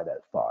inspired by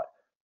that thought.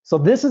 So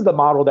this is the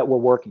model that we're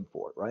working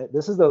for, right?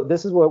 This is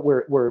what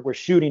we're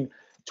shooting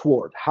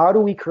toward. How do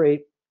we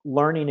create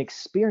learning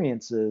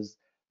experiences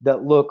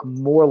that look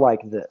more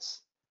like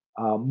this?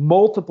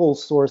 Multiple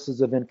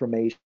sources of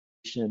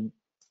information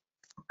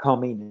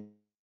coming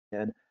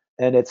in,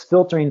 and it's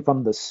filtering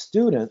from the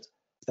student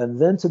and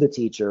then to the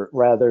teacher,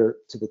 rather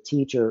to the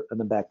teacher and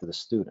then back to the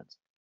student.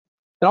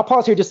 And I'll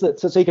pause here just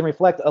so you can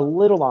reflect a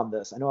little on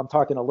this. I know I'm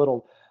talking a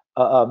little,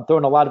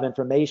 throwing a lot of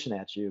information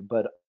at you,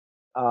 but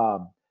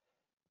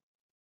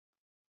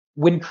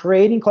when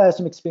creating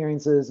classroom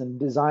experiences and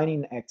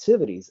designing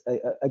activities,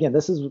 again,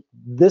 this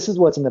is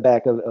what's in the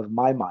back of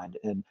my mind.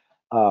 And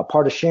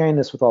part of sharing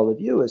this with all of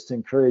you is to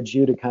encourage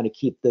you to kind of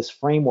keep this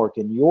framework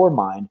in your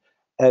mind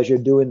as you're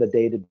doing the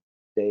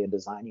day-to-day and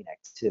designing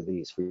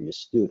activities for your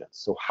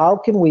students. So how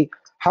can we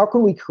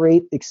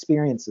create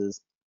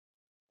experiences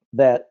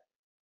that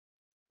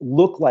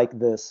look like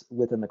this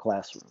within the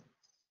classroom?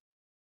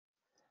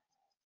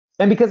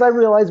 And because I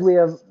realize we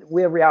have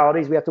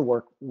realities we have to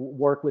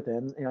work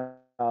within.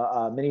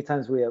 Many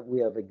times we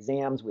have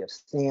exams, we have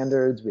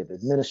standards, we have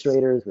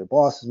administrators, we have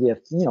bosses, we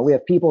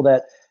have people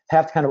that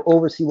have to kind of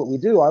oversee what we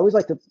do. I always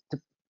like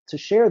to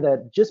share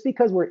that just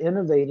because we're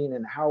innovating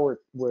in how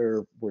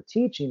we're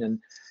teaching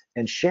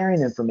and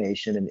sharing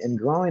information and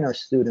growing our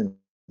students,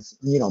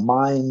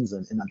 minds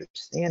and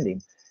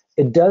understanding,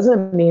 it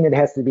doesn't mean it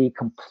has to be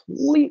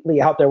completely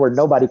out there where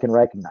nobody can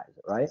recognize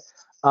it, right?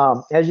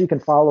 As you can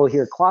follow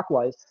here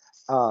clockwise,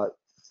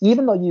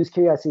 even though you use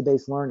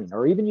curiosity-based learning,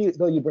 or even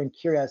though you bring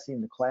curiosity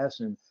in the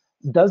classroom,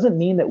 doesn't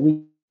mean that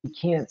we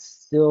can't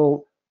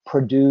still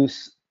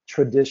produce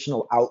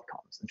traditional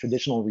outcomes and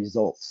traditional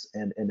results,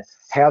 and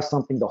have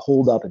something to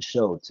hold up and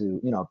show,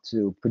 to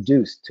to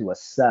produce, to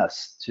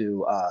assess,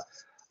 to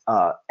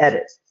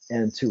edit,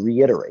 and to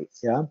reiterate.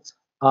 Yeah.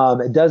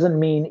 It doesn't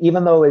mean,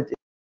 even though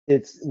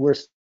it's we're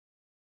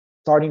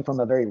starting from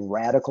a very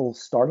radical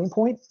starting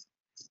point,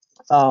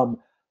 um,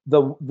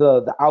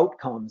 the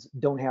outcomes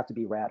don't have to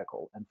be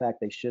radical. In fact,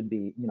 they should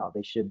be,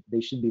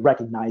 they should be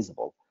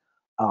recognizable.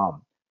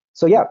 Um,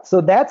 so yeah, so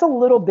that's a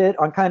little bit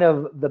on kind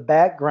of the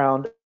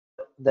background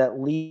that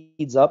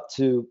leads up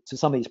to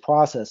some of these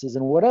processes.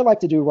 And what I'd like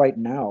to do right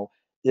now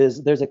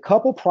is, there's a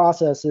couple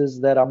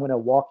processes that I'm going to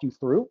walk you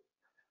through.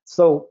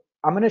 So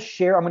I'm going to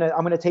share. I'm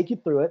going to take you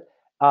through it,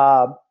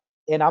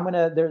 and I'm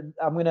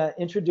going to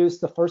introduce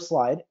the first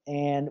slide.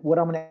 And what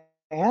I'm going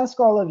to ask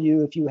all of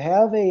you, if you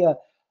have a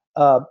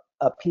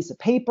piece of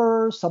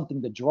paper,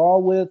 something to draw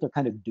with or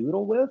kind of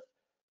doodle with,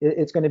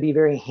 it's going to be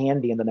very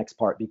handy in the next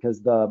part,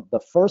 because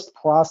the first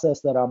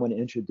process that I'm going to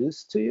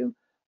introduce to you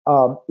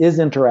is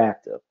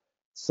interactive.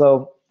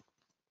 So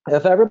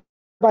if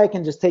everybody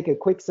can just take a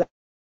quick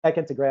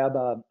second to grab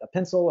a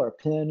pencil or a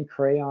pen,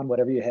 crayon,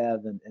 whatever you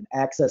have, and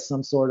access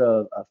some sort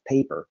of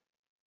paper,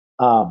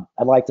 I'd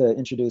like to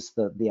introduce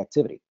the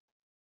activity.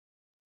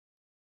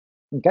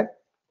 Okay.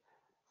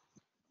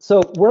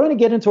 So we're going to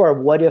get into our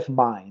what if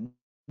minds,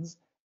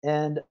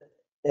 and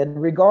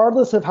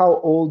regardless of how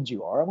old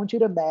you are, I want you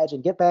to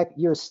imagine, get back,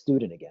 you're a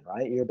student again,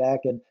 right? You're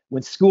back in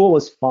when school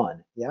was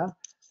fun, yeah?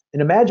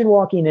 And imagine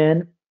walking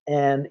in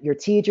and your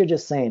teacher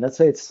just saying, let's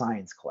say it's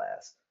science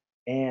class,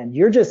 and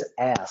you're just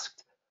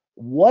asked,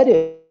 what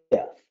if,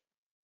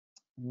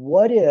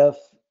 what if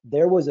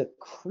there was a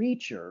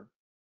creature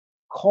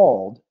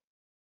called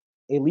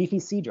a leafy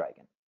sea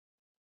dragon?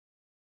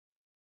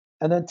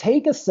 And then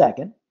take a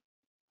second,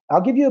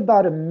 I'll give you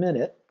about a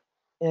minute,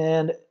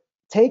 and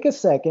take a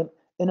second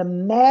and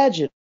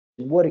imagine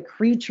what a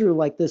creature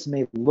like this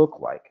may look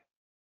like.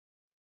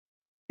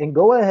 And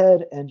go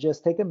ahead and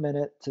just take a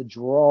minute to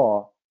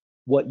draw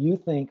what you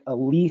think a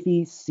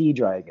leafy sea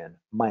dragon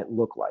might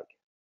look like.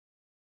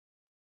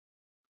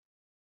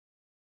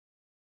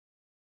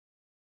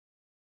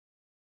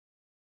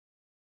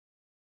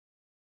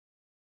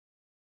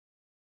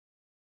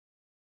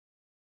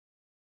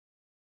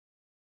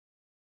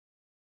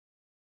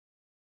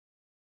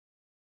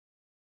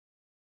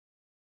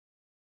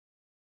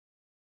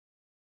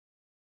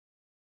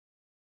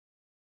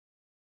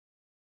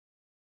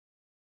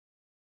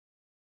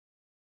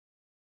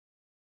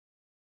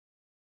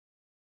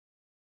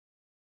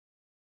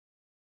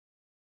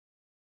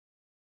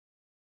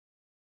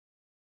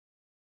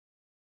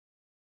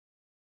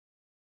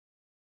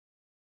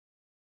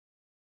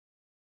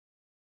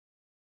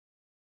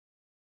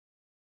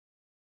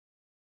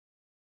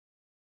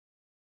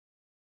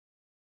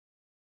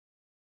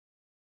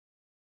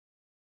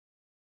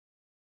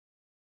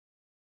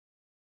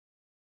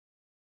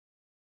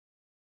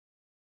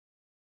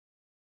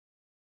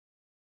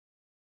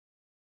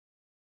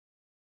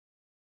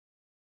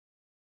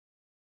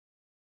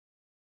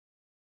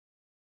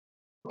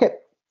 Okay,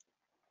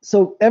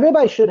 so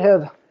everybody should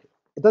have,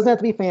 it doesn't have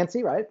to be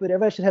fancy, right? But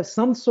everybody should have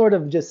some sort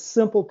of just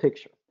simple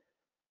picture.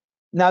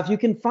 Now, if you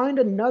can find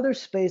another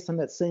space on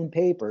that same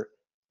paper,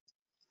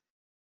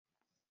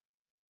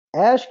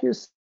 ask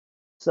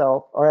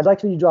yourself, or I'd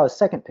like for you to draw a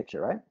second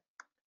picture, right?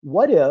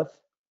 What if,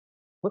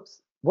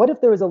 whoops, what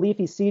if there was a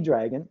leafy sea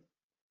dragon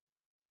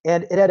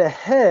and it had a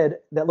head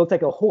that looked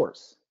like a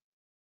horse?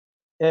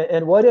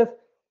 And what if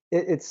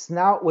its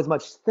snout was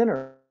much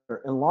thinner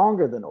and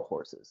longer than a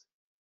horse's?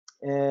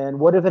 And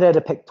what if it had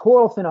a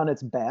pectoral fin on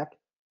its back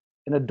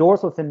and a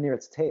dorsal fin near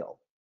its tail?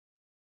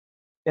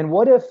 And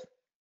what if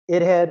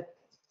it had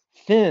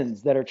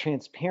fins that are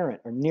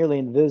transparent or nearly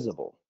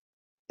invisible?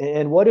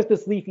 And what if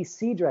this leafy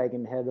sea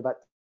dragon had about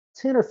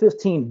 10 or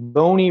 15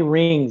 bony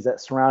rings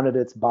that surrounded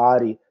its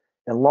body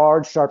and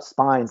large, sharp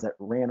spines that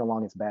ran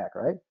along its back,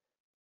 right?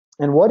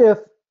 And what if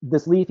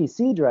this leafy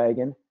sea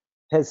dragon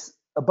has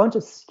a bunch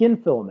of skin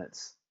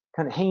filaments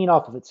kind of hanging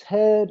off of its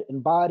head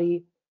and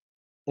body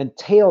and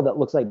tail that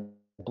looks like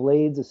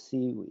blades of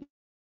seaweed?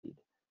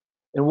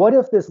 And what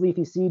if this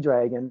leafy sea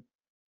dragon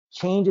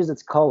changes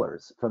its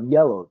colors from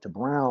yellow to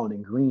brown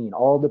and green,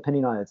 all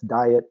depending on its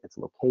diet, its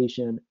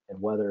location,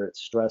 and whether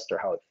it's stressed or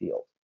how it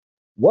feels?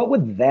 What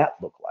would that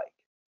look like?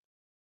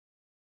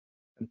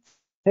 And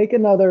take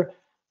another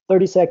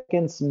 30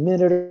 seconds,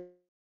 minute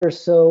or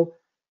so,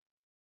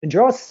 and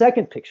draw a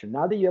second picture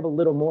now that you have a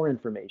little more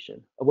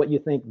information of what you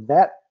think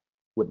that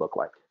would look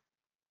like.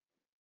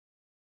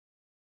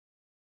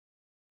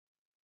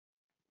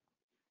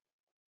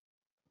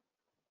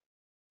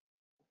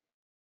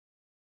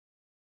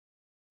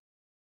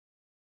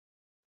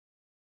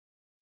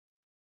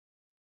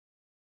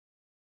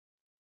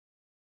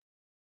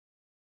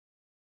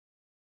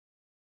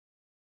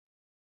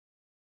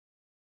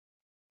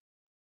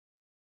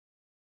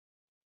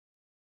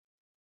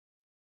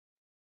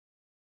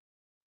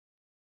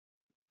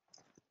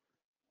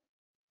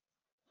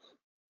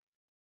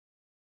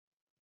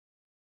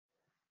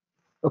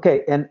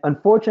 Okay, and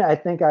unfortunately, I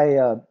think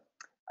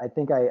I I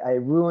think I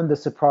ruined the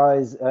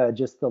surprise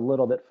just a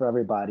little bit for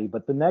everybody.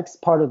 But the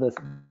next part of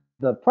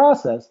the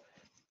process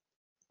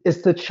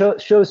is to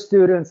show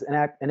students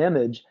an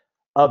image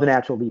of an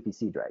actual leafy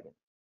sea dragon.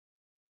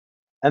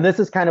 And this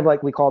is kind of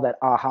like we call that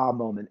aha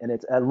moment. And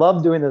I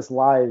love doing this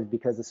live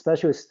because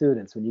especially with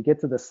students, when you get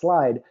to the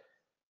slide,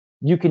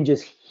 you can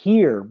just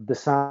hear the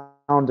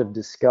sound of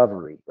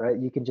discovery, right?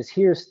 You can just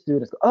hear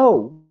students go,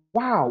 oh,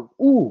 wow,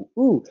 ooh,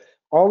 ooh,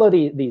 all of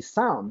these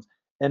sounds.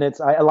 And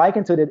I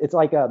liken to it, it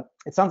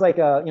sounds like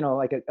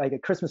like a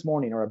Christmas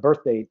morning or a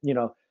birthday,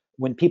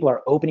 when people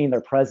are opening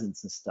their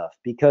presents and stuff,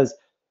 because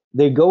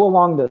they go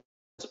along this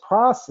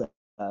process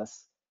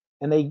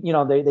and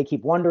they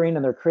keep wondering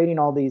and they're creating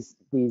all these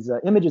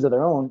images of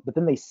their own, but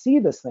then they see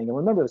this thing. And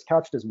remember, it was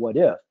couched as what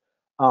if.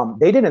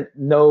 They didn't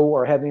know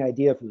or have any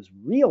idea if it was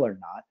real or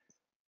not.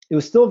 It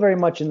was still very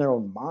much in their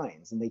own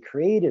minds, and they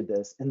created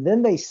this, and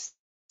then they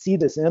see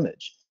this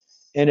image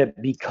and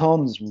it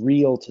becomes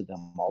real to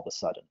them all of a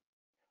sudden.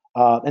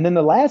 And then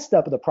the last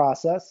step of the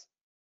process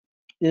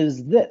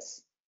is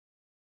this.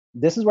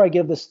 This is where I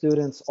give the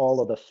students all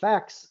of the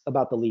facts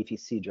about the leafy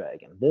sea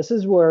dragon. This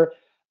is where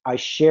I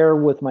share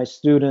with my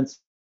students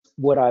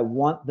what I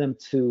want them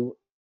to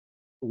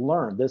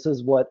learn. This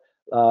is what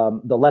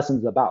the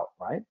lesson's about,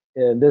 right?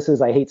 And this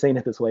is, I hate saying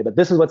it this way, but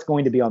this is what's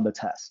going to be on the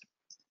test.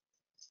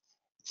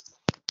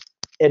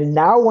 And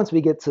now once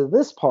we get to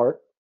this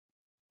part,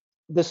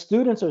 the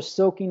students are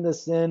soaking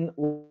this in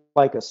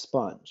like a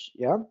sponge,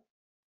 yeah?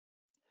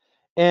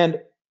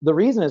 And the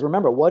reason is,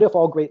 remember, what if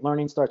all great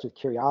learning starts with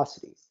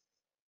curiosity?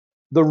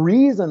 The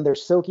reason they're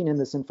soaking in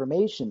this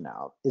information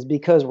now is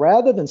because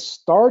rather than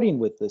starting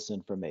with this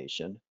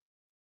information,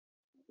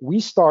 we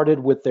started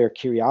with their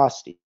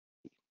curiosity.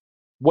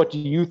 What do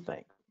you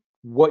think?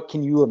 What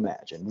can you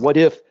imagine? What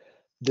if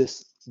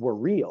this were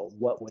real?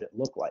 What would it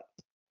look like?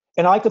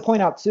 And I like to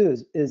point out too,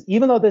 is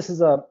even though this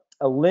is a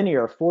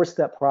linear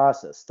 4-step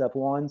process, step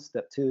 1,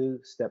 step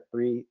 2, step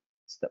 3,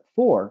 step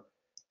 4,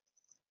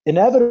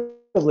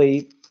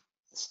 inevitably,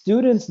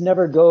 students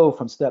never go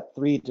from step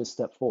 3 to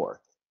step 4.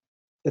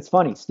 It's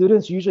funny,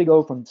 students usually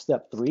go from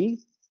step 3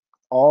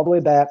 all the way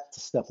back to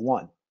step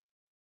 1.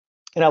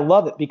 And I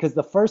love it because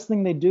the first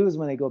thing they do is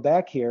when they go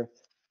back here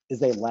is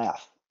they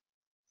laugh.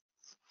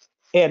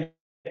 And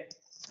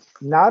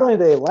not only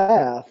do they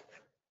laugh,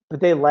 but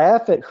they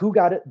laugh at who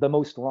got it the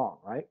most wrong,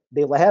 right?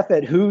 They laugh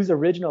at whose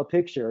original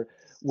picture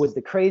was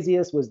the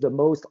craziest, was the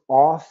most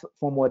off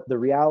from what the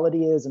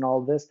reality is and all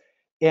of this.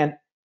 And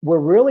we're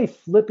really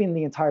flipping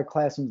the entire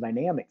classroom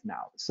dynamic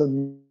now.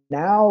 So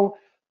now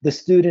the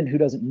student who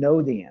doesn't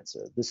know the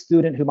answer, the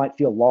student who might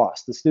feel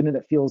lost, the student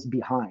that feels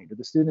behind, or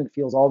the student that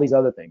feels all these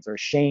other things, or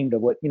ashamed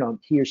of what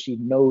he or she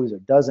knows or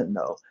doesn't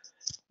know,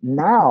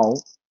 now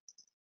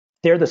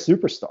they're the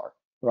superstar,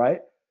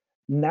 right?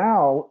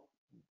 Now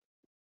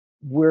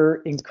we're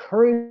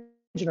encouraging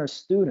our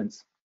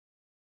students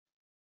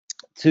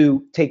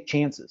to take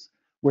chances.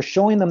 We're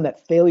showing them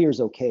that failure is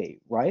okay,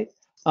 right?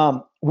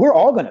 We're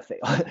all going to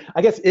fail.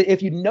 I guess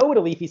if you know what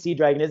a leafy sea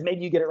dragon is,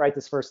 maybe you get it right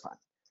this first time.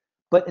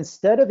 But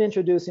instead of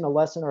introducing a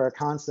lesson or a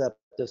concept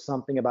of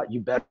something about you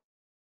better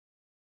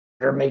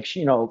make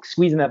sure,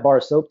 squeezing that bar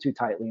of soap too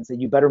tightly and say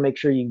you better make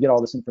sure you get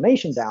all this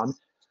information down,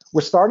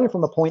 we're starting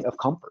from a point of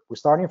comfort. We're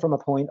starting from a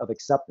point of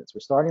acceptance. We're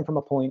starting from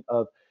a point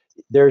of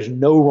there's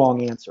no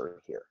wrong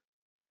answer here.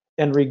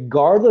 And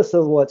regardless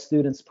of what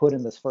students put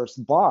in this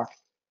first block,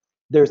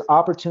 there's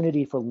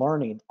opportunity for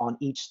learning on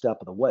each step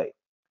of the way.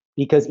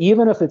 Because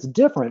even if it's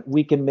different,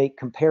 we can make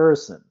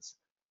comparisons.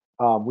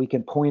 We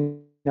can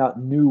point out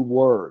new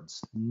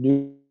words,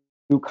 new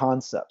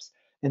concepts.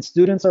 And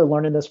students are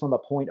learning this from a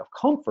point of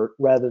comfort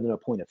rather than a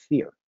point of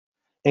fear.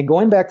 And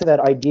going back to that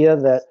idea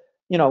that,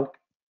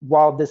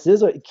 while this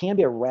it can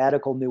be a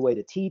radical new way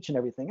to teach and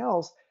everything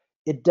else,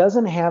 it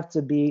doesn't have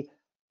to be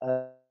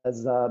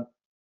as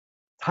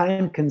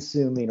time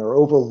consuming or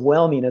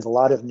overwhelming as a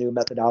lot of new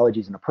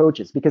methodologies and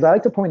approaches. Because I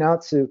like to point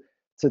out to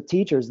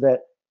teachers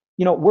that,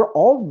 we're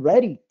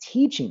already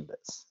teaching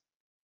this.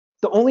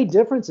 The only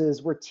difference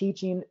is we're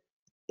teaching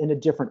in a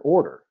different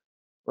order,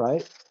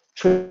 right?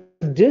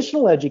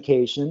 Traditional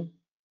education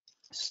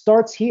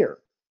starts here.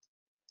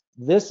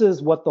 This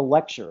is what the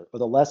lecture or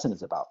the lesson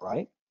is about,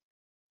 right?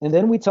 And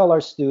then we tell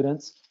our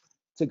students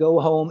to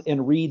go home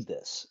and read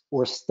this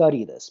or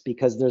study this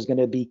because there's going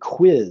to be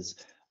quiz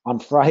on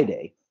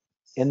Friday.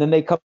 And then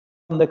they come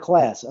to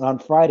class, and on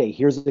Friday,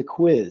 here's the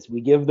quiz. We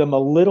give them a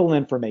little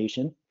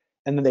information,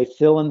 and then they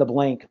fill in the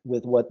blank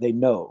with what they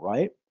know,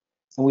 right?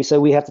 And we say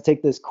we have to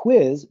take this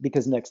quiz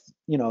because next,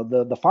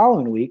 the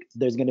following week,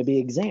 there's going to be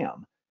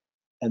exam.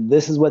 And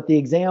this is what the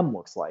exam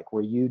looks like,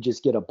 where you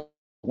just get a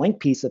blank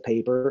piece of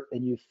paper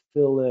and you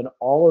fill in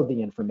all of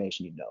the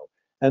information you know.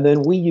 And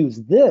then we use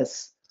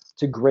this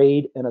to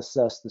grade and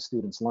assess the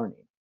student's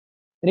learning.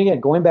 And again,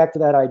 going back to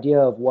that idea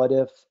of what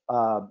if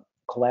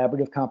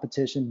collaborative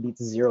competition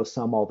beats zero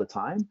sum all the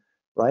time,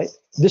 right?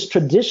 This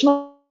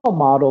traditional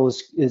model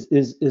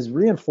is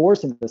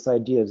reinforcing this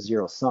idea of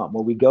zero sum,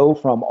 where we go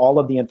from all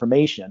of the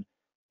information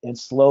and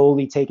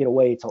slowly take it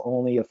away till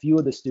only a few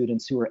of the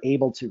students who are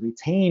able to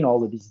retain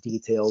all of these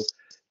details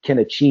can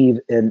achieve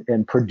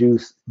and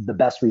produce the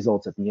best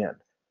results at the end.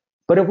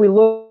 But if we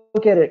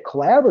look at it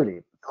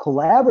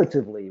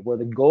collaboratively, where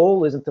the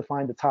goal isn't to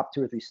find the top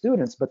 2 or 3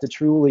 students, but to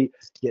truly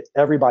get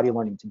everybody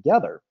learning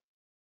together,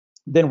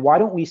 then why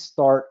don't we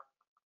start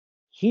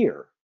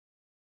here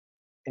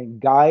and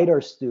guide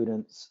our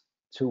students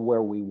to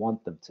where we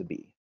want them to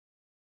be?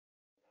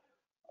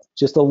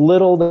 Just a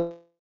little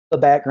the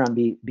background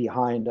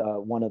behind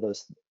one of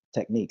those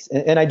techniques.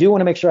 And I do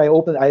want to make sure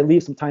I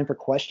leave some time for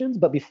questions,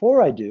 but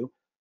before I do,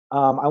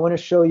 I want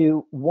to show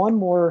you one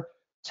more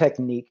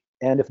technique.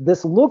 And if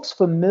this looks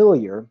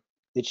familiar,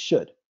 it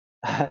should.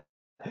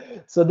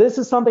 So this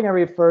is something I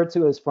refer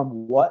to as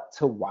from what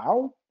to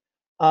wow.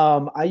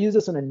 I use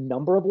this in a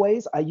number of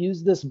ways. I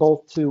use this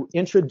both to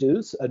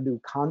introduce a new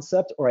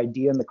concept or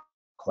idea in the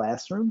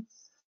classroom,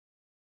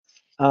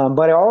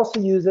 but I also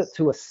use it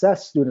to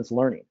assess students'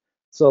 learning.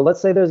 So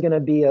let's say there's going to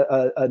be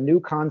a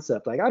new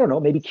concept, like, I don't know,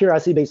 maybe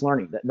curiosity-based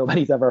learning that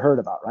nobody's ever heard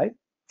about, right?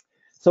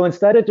 So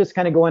instead of just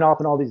kind of going off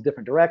in all these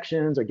different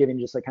directions or giving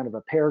just like kind of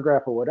a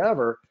paragraph or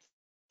whatever,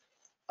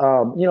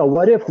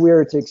 what if we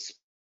were to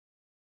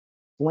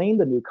explain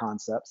the new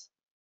concepts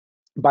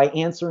by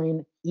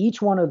answering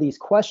each one of these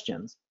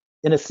questions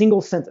in a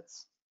single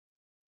sentence?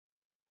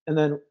 And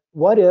then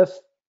what if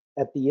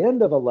at the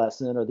end of a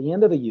lesson or the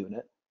end of a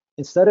unit,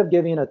 instead of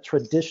giving a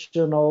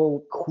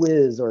traditional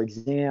quiz or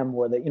exam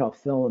where they,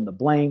 fill in the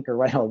blank or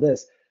write all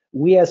this,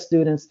 we ask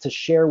students to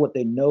share what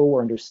they know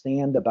or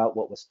understand about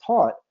what was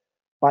taught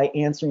by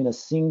answering a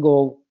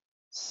single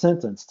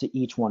sentence to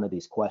each one of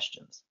these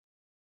questions.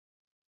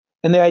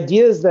 And the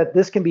idea is that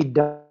this can be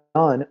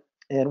done.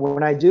 And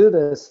when I do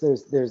this,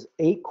 there's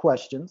 8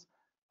 questions,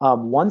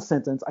 1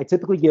 sentence. I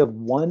typically give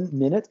 1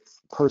 minute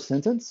per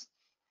sentence.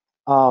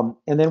 And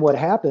then what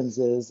happens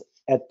is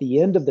at the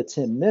end of the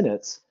 10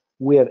 minutes,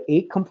 we have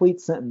 8 complete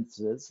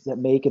sentences that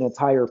make an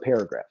entire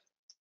paragraph.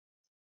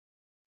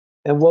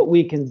 And what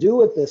we can do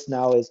with this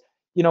now is,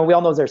 we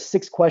all know there's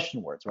 6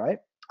 question words, right?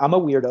 I'm a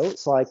weirdo,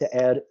 so I like to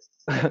add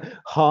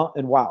huh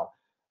and wow.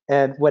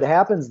 And what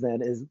happens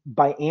then is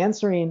by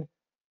answering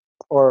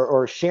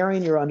or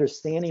sharing your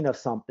understanding of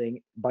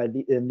something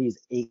in these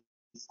 8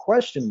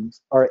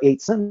 questions or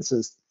 8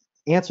 sentences,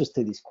 answers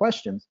to these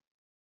questions,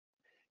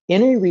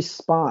 any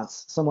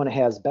response someone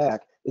has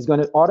back is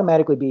going to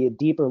automatically be a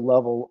deeper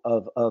level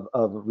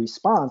of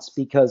response,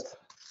 because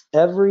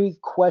every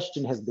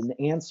question has been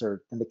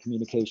answered in the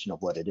communication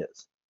of what it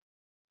is.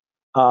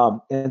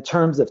 In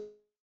terms of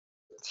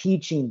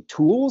teaching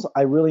tools,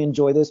 I really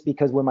enjoy this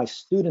because when my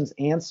students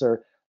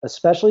answer,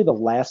 especially the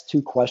last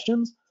 2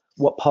 questions,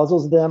 what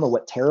puzzles them or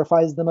what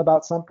terrifies them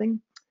about something,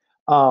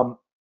 or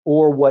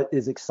what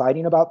is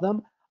exciting about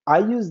them, I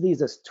use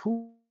these as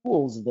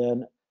tools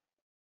then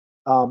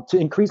to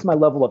increase my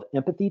level of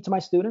empathy to my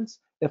students.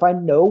 If I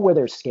know where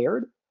they're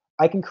scared,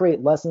 I can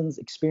create lessons,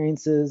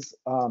 experiences,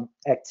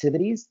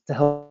 activities to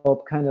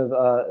help kind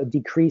of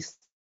decrease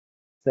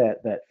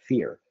that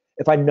fear.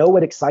 If I know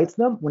what excites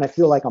them, when I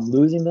feel like I'm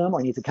losing them or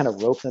I need to kind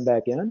of rope them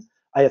back in,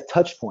 I have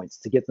touch points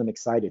to get them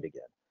excited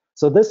again.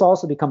 So this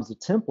also becomes a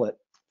template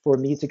for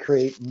me to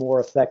create more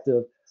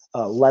effective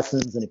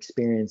lessons and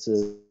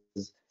experiences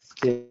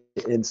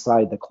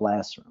inside the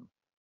classroom.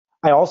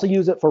 I also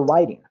use it for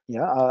writing.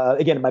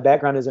 Again, my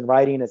background is in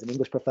writing as an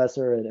English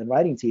professor and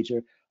writing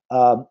teacher.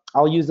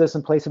 I'll use this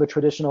in place of a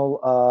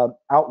traditional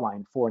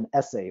outline for an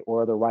essay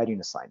or other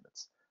writing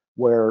assignments,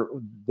 where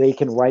they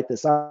can write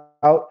this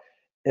out,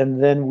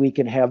 and then we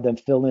can have them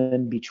fill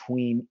in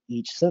between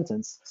each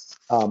sentence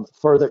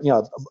further,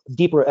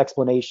 deeper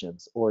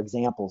explanations or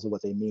examples of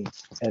what they mean,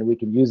 and we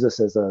can use this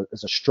as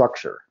a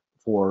structure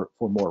for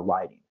more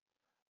writing.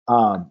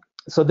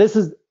 So this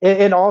is,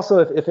 and also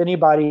if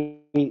anybody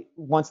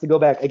wants to go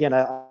back, again,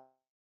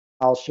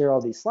 I'll share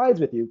all these slides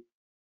with you,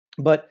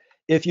 but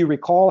if you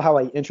recall how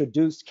I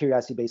introduced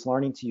curiosity-based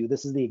learning to you,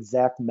 this is the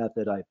exact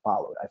method I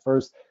followed. I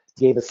first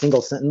gave a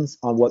single sentence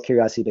on what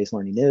curiosity-based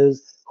learning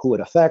is, who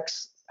it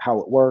affects, how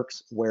it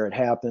works, where it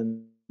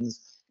happens,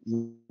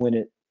 when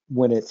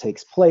it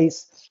takes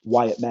place,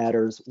 why it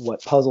matters,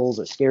 what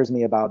puzzles or scares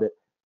me about it,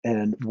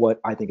 and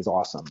what I think is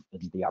awesome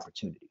in the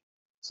opportunity.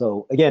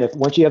 So again,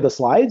 once you have the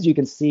slides, you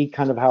can see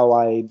kind of how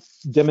I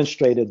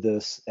demonstrated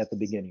this at the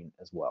beginning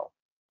as well.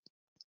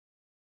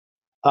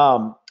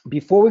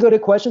 Before we go to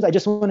questions, I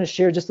just want to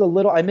share just a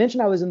little. I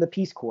mentioned I was in the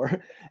Peace Corps,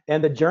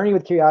 and the journey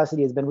with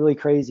curiosity has been really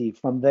crazy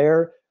from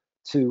there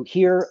to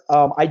here.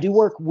 I do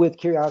work with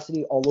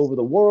curiosity all over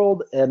the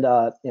world and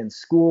in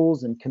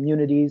schools and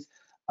communities.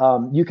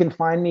 You can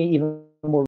find me even more